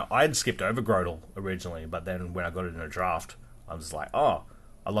 That's why I had skipped over Grotle originally, but then when I got it in a draft, I was like, oh,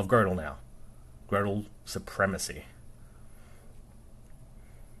 I love Grotle now. Grotle supremacy.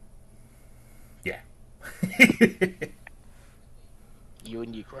 Yeah. You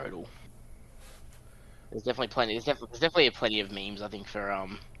and your Grotle. There's definitely plenty. There's definitely plenty of memes. I think for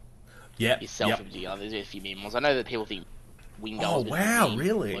yourself in particular. There's a few meme ones. I know that people think Wingull. Oh wow,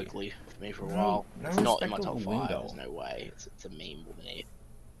 really? Locally for me for a while. No it's not in my top 5. Wingull. There's no way. It's a meme more than anything.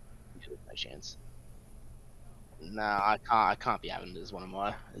 No chance. No, I can't be having it as one of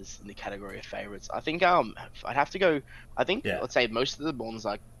my in the category of favorites. I think I'd have to go. I think let's say most of the ones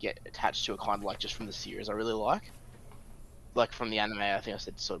I get attached to are kind of like just from the series I really like from the anime. I think I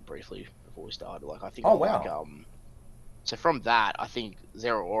said sort of briefly before we started. Like I think like so from that I think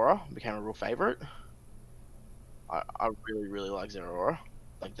Zeraora became a real favorite. I really like Zeraora.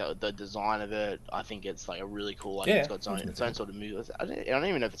 Like the design of it, I think it's like a really cool. Like it's got its own sort of move. I don't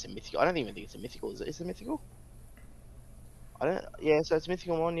even know if it's a mythical. I don't even think it's a mythical. Is it mythical? I don't. Yeah, so it's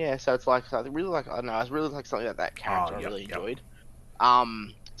mythical one. Yeah, so it's like I really like. I don't know. I really like something that character. I really enjoyed.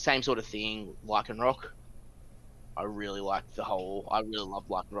 Same sort of thing. Lycanroc. I really liked the whole. I really loved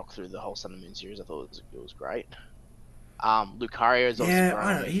Lycanroc through the whole Sun and Moon series. I thought it was great. Lucario is also I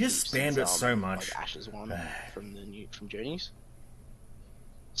don't know. He just spammed it so much. Like Ash's one from Journeys.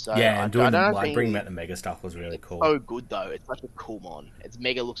 So and bringing back the Mega stuff was really cool. So good though. It's such a cool mon. Its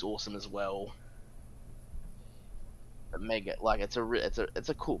Mega looks awesome as well. Mega, like it's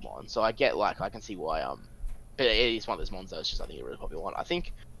a cool mon, so I get like I can see why but it is one of those mons that it's just I think a really popular one. I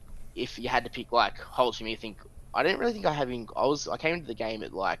think if you had to pick like hold to me, I think I didn't really think I came into the game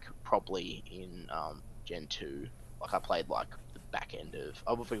at like properly in Gen 2. Like I played like the back end of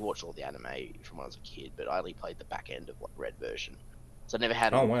I probably watched all the anime from when I was a kid, but I only played the back end of like Red version. So I never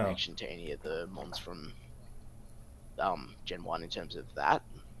had a connection to any of the mons from Gen 1 in terms of that.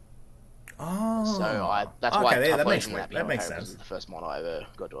 Oh, so that's why that makes sense. Was the first mon I ever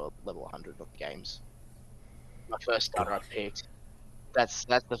got to a level 100 of the games. My first starter I picked. That's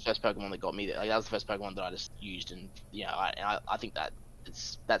the first Pokemon that got me there. Like that was the first Pokemon that I just used, and I think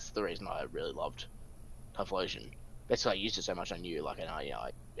that's the reason I really loved Typhlosion. That's why I used it so much. I knew I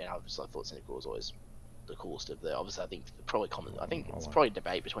thought Cyndaquil was always the coolest of the. Obviously, I think probably common. I think it's probably a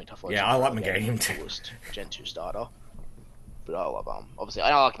debate between Typhlosion. Yeah, I like Meganium too. Coolest Gen 2 starter. But I love obviously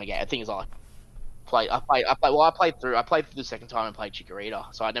I like Meganium. The thing is I played through the second time and played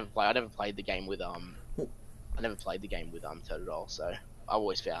Chikorita. So I never played the game with Totodile. So I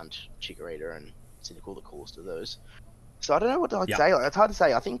always found Chikorita and Cyndaquil the coolest of those. So I don't know what to say. Like, it's hard to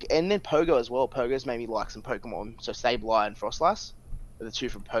say. I think, and then Pogo as well. Pogo's made me like some Pokemon. So Sableye and Frostlass are the two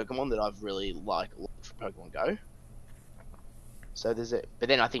from Pokemon that I've really liked from Pokemon Go. So there's it. But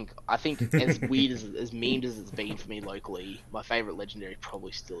then I think as weird as memed as it's been for me locally, my favorite legendary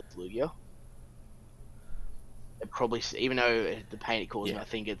probably still is Lugia. It probably, even though the pain it caused me, I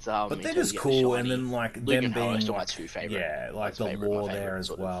think it's But they're just cool, and then like Lugia them being still my two favorite. Yeah, like the lore there as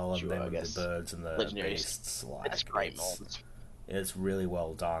well, and then the birds and the beasts. Like it's great mons. It's really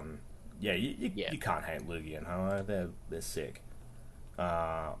well done. Yeah, you can't hate Lugia and Ho. They're sick.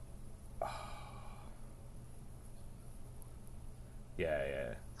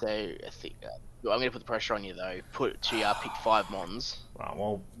 Yeah. So I think I'm going to put the pressure on you though. Pick 5 mons. Right.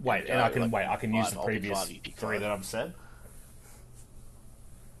 Well, wait, and I can use the previous 3 that I've said.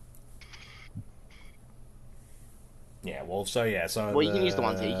 Yeah. Well, so you can use the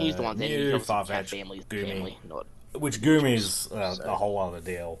ones here. You can use the ones there. Mew, Farfetch, family, not. Which Gumi's a whole other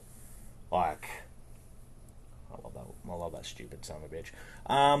deal. Like, I love that stupid son of a bitch.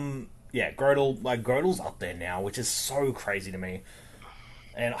 Yeah, Grotl's up there now, which is so crazy to me.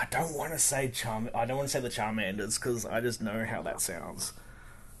 And I don't want to say the Charmanders because I just know how that sounds.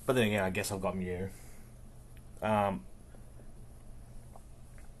 But then again, I guess I've got Mew. I'm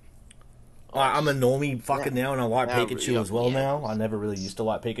a normie fucker now, and I like Pikachu as well now. I never really used to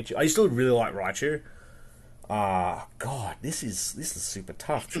like Pikachu. I used to really like Raichu. God, this is super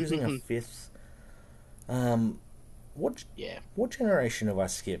tough. Choosing a fifth. What generation have I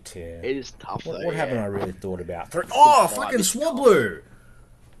skipped here? It is tough. What haven't I really thought about? Fucking Swablu!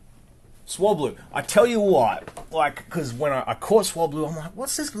 Swablu. I tell you what, like, because when I caught Swablu, I'm like,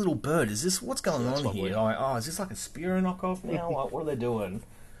 what's this little bird? What's going on here? I'm like, is this like a Spearow knockoff now? Like, what are they doing?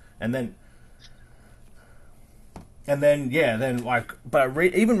 And then And then, yeah, then, like, but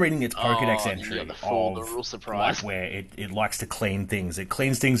even reading its Pokedex Oh, then you got entry the of, real like, surprise. where it likes to clean things. It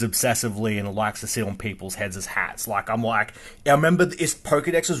cleans things obsessively and it likes to sit on people's heads as hats. Like, I'm like, I remember this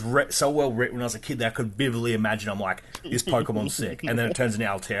Pokedex was so well written when I was a kid that I could vividly imagine, I'm like, this Pokemon's sick. And then it turns into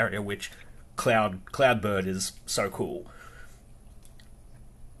Altaria, which Cloudbird is so cool.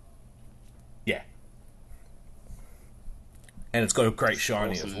 Yeah. And it's got a great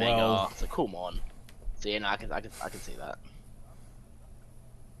shiny as Awesome well. mega. It's a cool mon. So yeah, no, I can see that.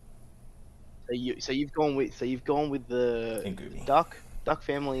 So you've gone with And the Goomy. duck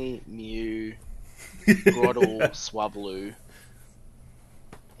family, Mew, Groddle, Swablu,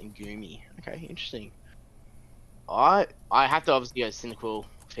 and Goomy. Okay, interesting. I have to obviously go Cynical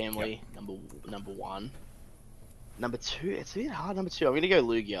Yep. family number one. Number two, it's a bit hard. Number two, I'm gonna go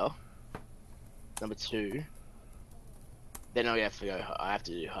Lugia. Number two. Then I have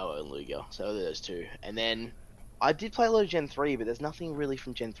to do Ho and Lugia. So those two, and then I did play a lot of Gen 3, but there's nothing really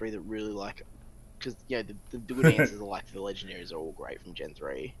from Gen 3 that really like because the good answers are like the legendaries are all great from Gen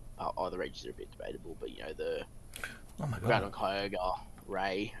 3. The Rages are a bit debatable, but the Oh my god. Groudon, Kyogre,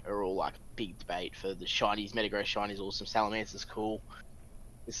 Ray are all like big debate for the shinies. Metagross shinies awesome. Salamancer's cool.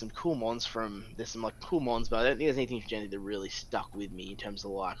 There's some like cool mons, but I don't think there's anything from Gen 3 that really stuck with me in terms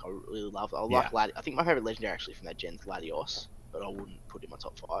of like I really love. I Yeah. like I think my favorite legendary actually from that gen's Latios, but I wouldn't put it in my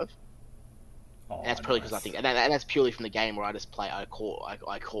top five. Oh, And that's purely because I nice. think, and that's purely from the game where I just play. I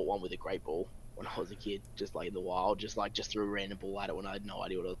caught one with a great ball when I was a kid, just like in the wild, just threw a random ball at it when I had no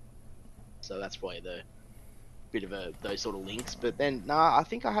idea what it was. So that's probably the bit of those sort of links. But then, nah, I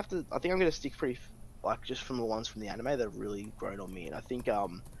think I have to. I think I'm gonna stick pretty like just from the ones from the anime that have really grown on me. And I think I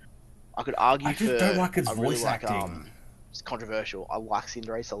could I argue just don't for like its I really voice like acting. it's controversial. I like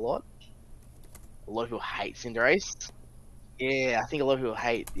Cinderace a lot. A lot of people hate Cinderace. Yeah, I think a lot of people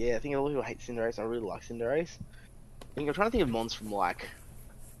hate. Yeah, I think a lot of people hate Cinderace. I really like Cinderace. I think I'm trying to think of mons from like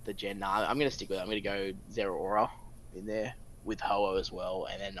the gen. Nah, I'm gonna stick with it. I'm gonna go Zeraora in there with Ho-Oh as well,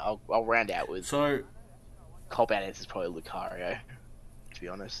 and then I'll round out with So, cop out answers probably Lucario. To be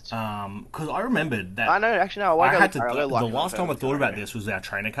honest, because I remembered that I know actually no, I won't I go had to. Lucario. I'll go The Lucky last time I thought about Lucario. this was our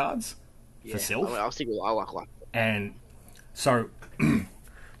trainer cards for Yeah, Sylph, I'll stick with I like and so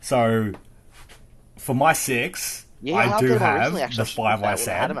so for my six, Yeah, I I do updated mine recently. have Actually, the I should use five I that when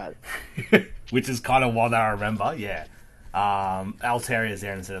I had said, him at. which is kind of one that I remember. Yeah, Altaria is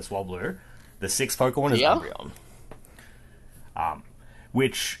there instead of Swablu. The sixth Pokemon is Yeah, Umbreon,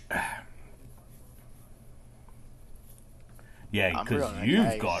 which yeah, because Umbreon.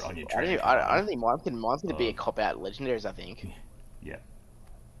 you've Okay, got on your I trainer don't. I card don't think mine's gonna be a of cop out legendaries. I think. yeah.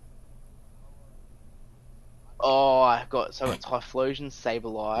 Oh, I've got Typhlosion,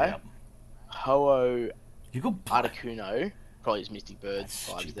 Sableye, Yep. Ho-Oh, You got Articuno, probably just Mystic that Bird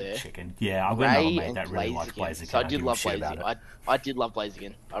vibes stupid there. chicken. Yeah, I've got another Ray mate and that really likes Blaziken. So Blaziken. I I did give a love shit about Blaziken. it. I did love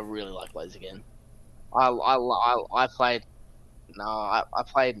Blaziken. I really like Blaziken. I played. No, I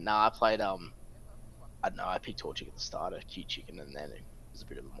played. No, I played. I don't know. I picked Torchic at the start, a cute chicken, and then it was a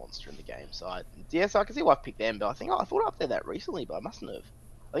bit of a monster in the game. So so I can see why I picked them. But I think I thought I updated that recently, but I mustn't have.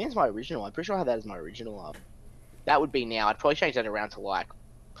 I think it's my original. I'm pretty sure I had that as my original. That would be now. I'd probably change that around to like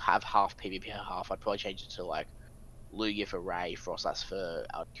have half PvP, half. I'd probably change it to like Lugia for Ray, Frostas for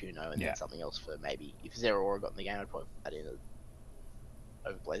Articuno, and then Yeah. something else for maybe if Zeraora got in the game, I'd probably put that in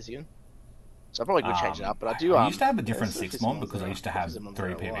over Blaziken. So I probably could change it up, but I do I used to have a there's different definitely six some mon ones because that I are used to definitely have some ones that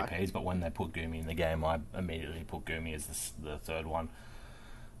three I like. PvPs, but when they put Goomy in the game, I immediately put Goomy as the third one.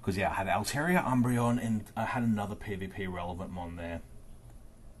 Because yeah, I had Altaria, Umbreon, and I had another PvP relevant mon there.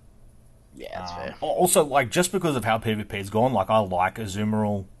 Yeah, that's fair. Also, like just because of how PvP's gone, like I like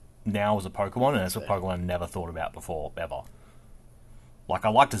Azumarill now as a Pokemon, and That's it's a fair. Pokemon I never thought about before ever. Like I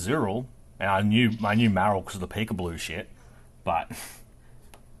liked Azurill, and I knew Marill because of the Peekaboo shit, but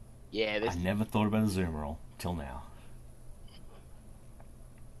Yeah, I there's never thought about Azumarill till now.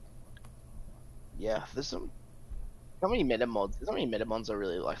 yeah, there's some not many meta mods. There's not many meta mods I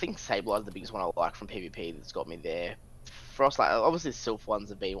really like. I think Sableye's the biggest one I like from PvP that's got me there. Frostlight, obviously Sylph ones,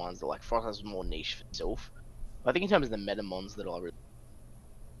 the B ones, are like Frostlight's more niche for Sylph. But I think in terms of the meta mons that I really,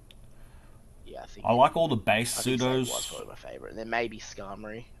 yeah, I like all the base I think Sableye's pseudos, probably my favorite. And then maybe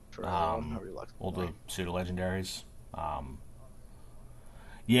Skarmory for early on. I really like all the Skarmory. pseudo legendaries.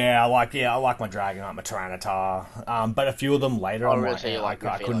 I like my Dragonite, my Tyranitar, but a few of them later, Oh, I'm really? like, So you like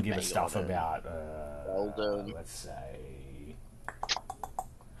I your couldn't like give a stuff Golden, about. Golden. Let's say,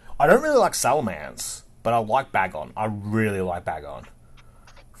 I don't really like Salamence, but I like Bagon. I really like Bagon.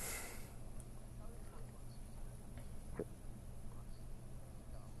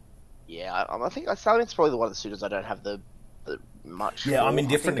 Yeah, I think Salamanc's probably the one of the suitors I don't have the much. Yeah, I'm for.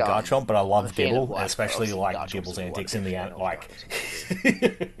 indifferent to I think, Garchomp, but I I'm a love fan of Gibble, like especially obviously like Garchomp's Gibble's a antics in like the fan end.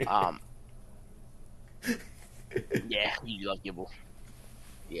 of Like, yeah, you love Gibble.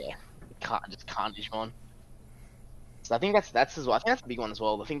 Yeah, just can't Digimon. So I think that's as well. I think that's a big one as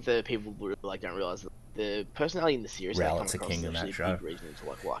well. I think the people really like don't realize that the personality in the series they come Rowlet's a across king is in that actually a show. big reason into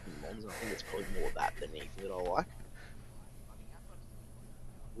like liking Mons. And I think it's probably more that than anything that I like.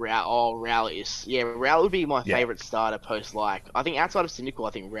 Rowlet is Rowlet would be my Yeah, favorite starter post like I think outside of Cynical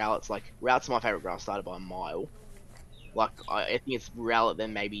I think Rowlet's my favorite grass starter by a mile. Like I think it's Rowlet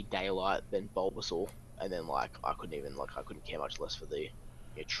then maybe Daylight then Bulbasaur and then like I couldn't care much less for the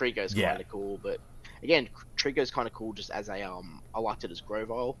Trico's yeah. kind of cool but again Trico's kind of cool just as a I liked it as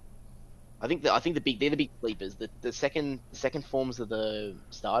Grovyle. They're the big sleepers. The second forms of the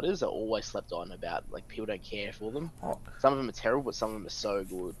starters are always slept on about. Like people don't care for them. Oh, Some of them are terrible, but some of them are so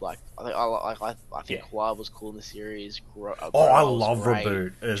good. Like I think yeah. Clive was cool in the series. Oh, I Grovyle was love great.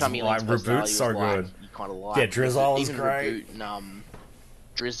 Reboot. Is like Charmeleon's Reboot's personality was so like good. you kind of Yeah, like Drizzile is even great. Reboot and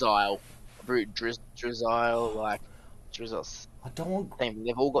Drizzile, Drizzile like Drizzile's I don't want. thing.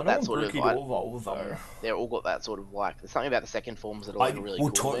 They've all I got don't that want sort of Grookey to evolve though. they're all got that sort of like. There's something about the second forms that are I like really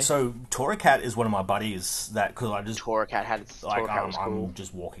well, cool to me. so Torracat is one of my buddies that because I just like Torracat was cool. I'm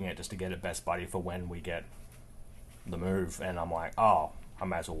just walking it just to get a best buddy for when we get the move, and I'm like, oh, I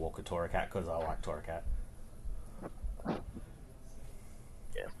may as well walk a Torracat because I like Torracat.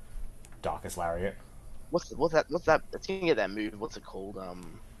 Yeah. Darkest Lariat. What's that? It's gonna get that move. What's it called?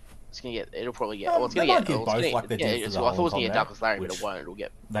 It'll probably get. Well, it's They gonna might get. give both like they did for the I thought it was whole gonna get combat, Darkest Lariat, but which it won't. It'll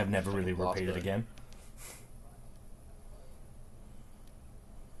get. they've never really fucking repeated Blast again.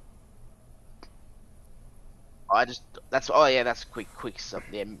 That's quick stuff.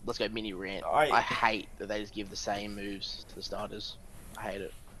 Yeah, let's go mini rant. I hate that they just give the same moves to the starters. I hate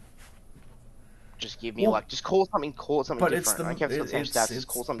it. Just give me just call something But different. it's the I don't care if it's the same stats. Just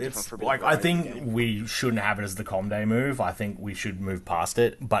call something different for a bit like of I variety in the think game. we shouldn't have it as the Comday move. I think we should move past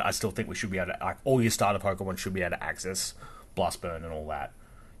it. But I still think we should be able to like all your starter Pokemon should be able to access Blast Burn and all that.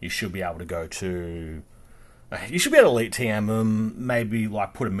 You should be able to go to. You should be able to Elite TM them. Maybe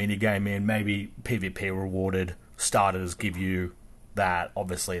like put a mini game in. Maybe PvP rewarded starters give you that.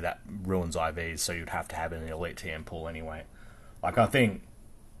 Obviously that ruins IVs, so you'd have to have it in the Elite TM pool anyway. Like I think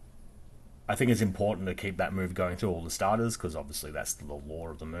it's important to keep that move going through all the starters because obviously that's the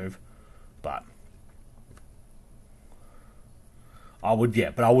lore of the move. But I would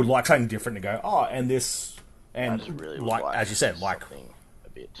like something different to go. Oh, and this and Really like as you said, like a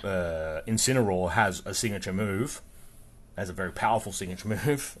bit. Incineroar has a signature move, has a very powerful signature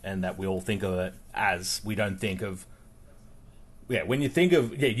move, and that we all think of it as we don't think of. Yeah, when you think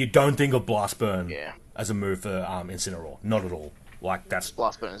of you don't think of Blast Burn as a move for Incineroar, not at all. Like that's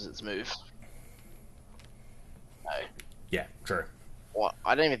Blast Burn is its move. No. Yeah, true. Well,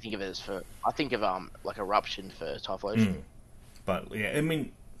 I don't even think of it as for. I think of like Eruption for Typhlosion. But yeah, I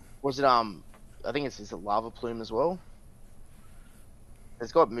mean, Was it I think it's a Lava Plume as well.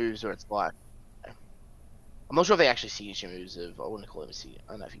 It's got moves where it's like. I'm not sure if they actually signature moves of. I wouldn't call them a signature.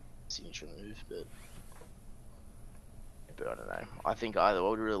 I don't know if you signature move, but I don't know. I think I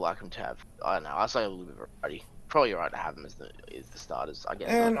would really like them to have. I don't know. I say a little bit of variety. Probably right to have them as the starters. I guess.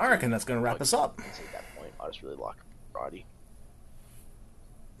 and I reckon that's going to wrap us up. At that point, I just really like variety.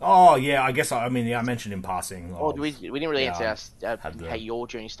 Oh yeah, I guess I mentioned in passing. Oh, we didn't really answer how your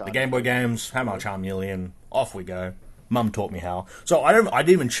journey started. The Game Boy games, had my Charmeleon, off we go. Mum taught me how. So I didn't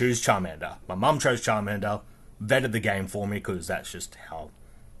even choose Charmander. My mum chose Charmander, vetted the game for me because that's just how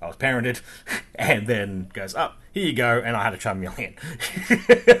I was parented, and then goes, "Oh, here you go," and I had a Charmeleon.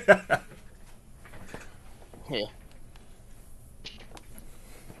 Yeah.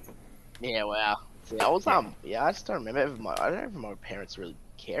 Yeah. Wow. See, I was I just don't remember. I don't remember my parents really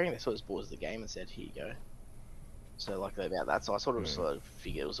caring. They sort of just paused the game and said, "Here you go." So like about that. So I sort of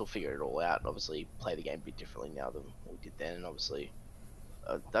figured it all out. And obviously, play the game a bit differently now than we did then. And obviously,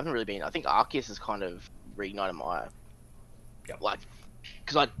 they haven't really been. I think Arceus has kind of reignited my like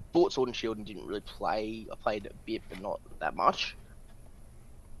because I bought Sword and Shield and didn't really play. I played a bit, but not that much.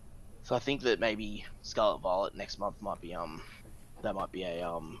 So I think that maybe Scarlet Violet next month might be that might be a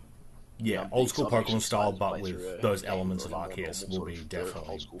old school Pokemon style, but with those elements of Arceus will be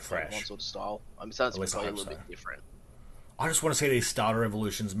definitely fresh. Sort of style. So it's probably a little bit different. I just want to see these starter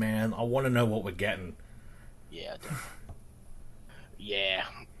evolutions, man. I want to know what we're getting. Yeah. Yeah.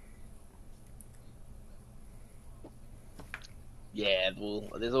 Yeah. Well,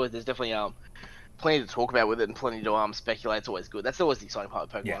 there's definitely plenty to talk about with it and plenty to speculate. It's always good. That's always the exciting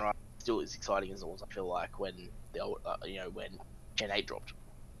part of Pokemon, right? Still as exciting as always. I feel like when when Gen 8 dropped.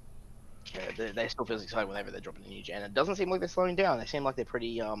 Yeah, they still feel excited whenever they're dropping a new gen. It doesn't seem like they're slowing down. They seem like they're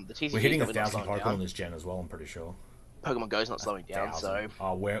pretty. The TCG We're is hitting probably not 1,000 slowing Pokemon down. this gen as well, I'm pretty sure. Pokemon Go's not slowing down, so.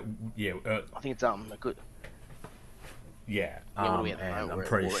 Oh, yeah. I think it's a good. Yeah, Yeah, what are we at the and moment? I'm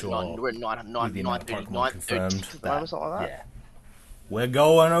pretty sure We're at 930, confirmed something that, like that. yeah. We're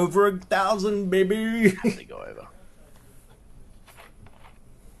going over 1,000, baby! Have to go over.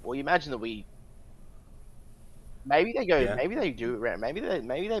 Well, you imagine that we. Maybe they go. Yeah. Maybe they do. Maybe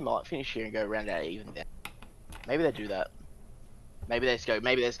they might finish here and go round out even. Then. Maybe they do that. Maybe they just go.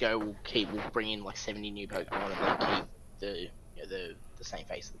 Maybe they just go. We'll bring in like 70 new Pokemon and then keep the same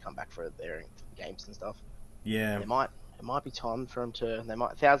faces that come back for their games and stuff. Yeah. It might be time for them to. They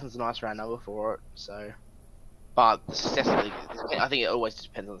might. 1,000's a nice round number for it. So. But the success of the, I think it always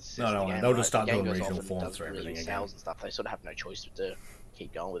depends on the success of the game. They'll just start the game doing goes regional off and forms does for really everything good again. sales and stuff. They sort of have no choice but to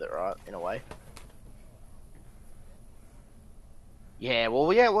keep going with it, right? In a way. Yeah,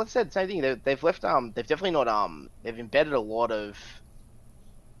 well, yeah, well, I said same thing. They've left. They've definitely not. They've embedded a lot of.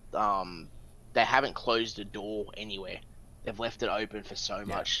 They haven't closed the door anywhere. They've left it open for so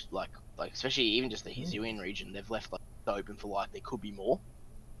much, like especially even just the Hisuian region. They've left like open for like there could be more.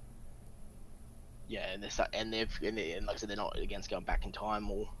 Yeah, and like I said, they're not against going back in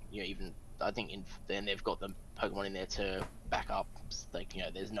time, or even I think then they've got the Pokemon in there to back up. Like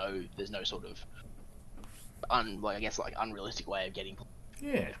there's no sort of unrealistic way of getting.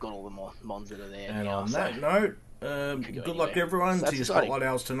 Yeah, they've got all the mons that are there. And on that note, good luck everyone to your Spotlight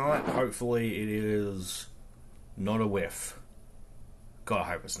Hours tonight. Hopefully it is not a whiff. God,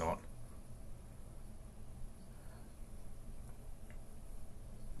 I hope it's not.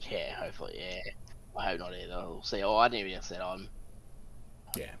 Yeah, hopefully, yeah. I hope not either. We'll see. Oh, I didn't even say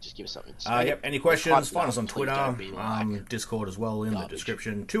Yeah. Just give us something. Yep. Any questions? Find us on Twitter, Discord as well in the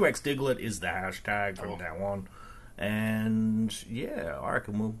description. 2x Diglett is the hashtag from now on. And yeah, I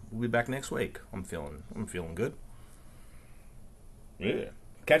reckon we'll be back next week. I'm feeling good. Yeah.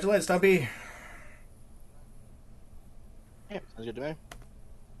 Catch you later, Stumpy. Yeah, sounds good to me.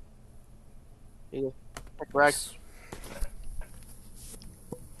 Yeah. Greg.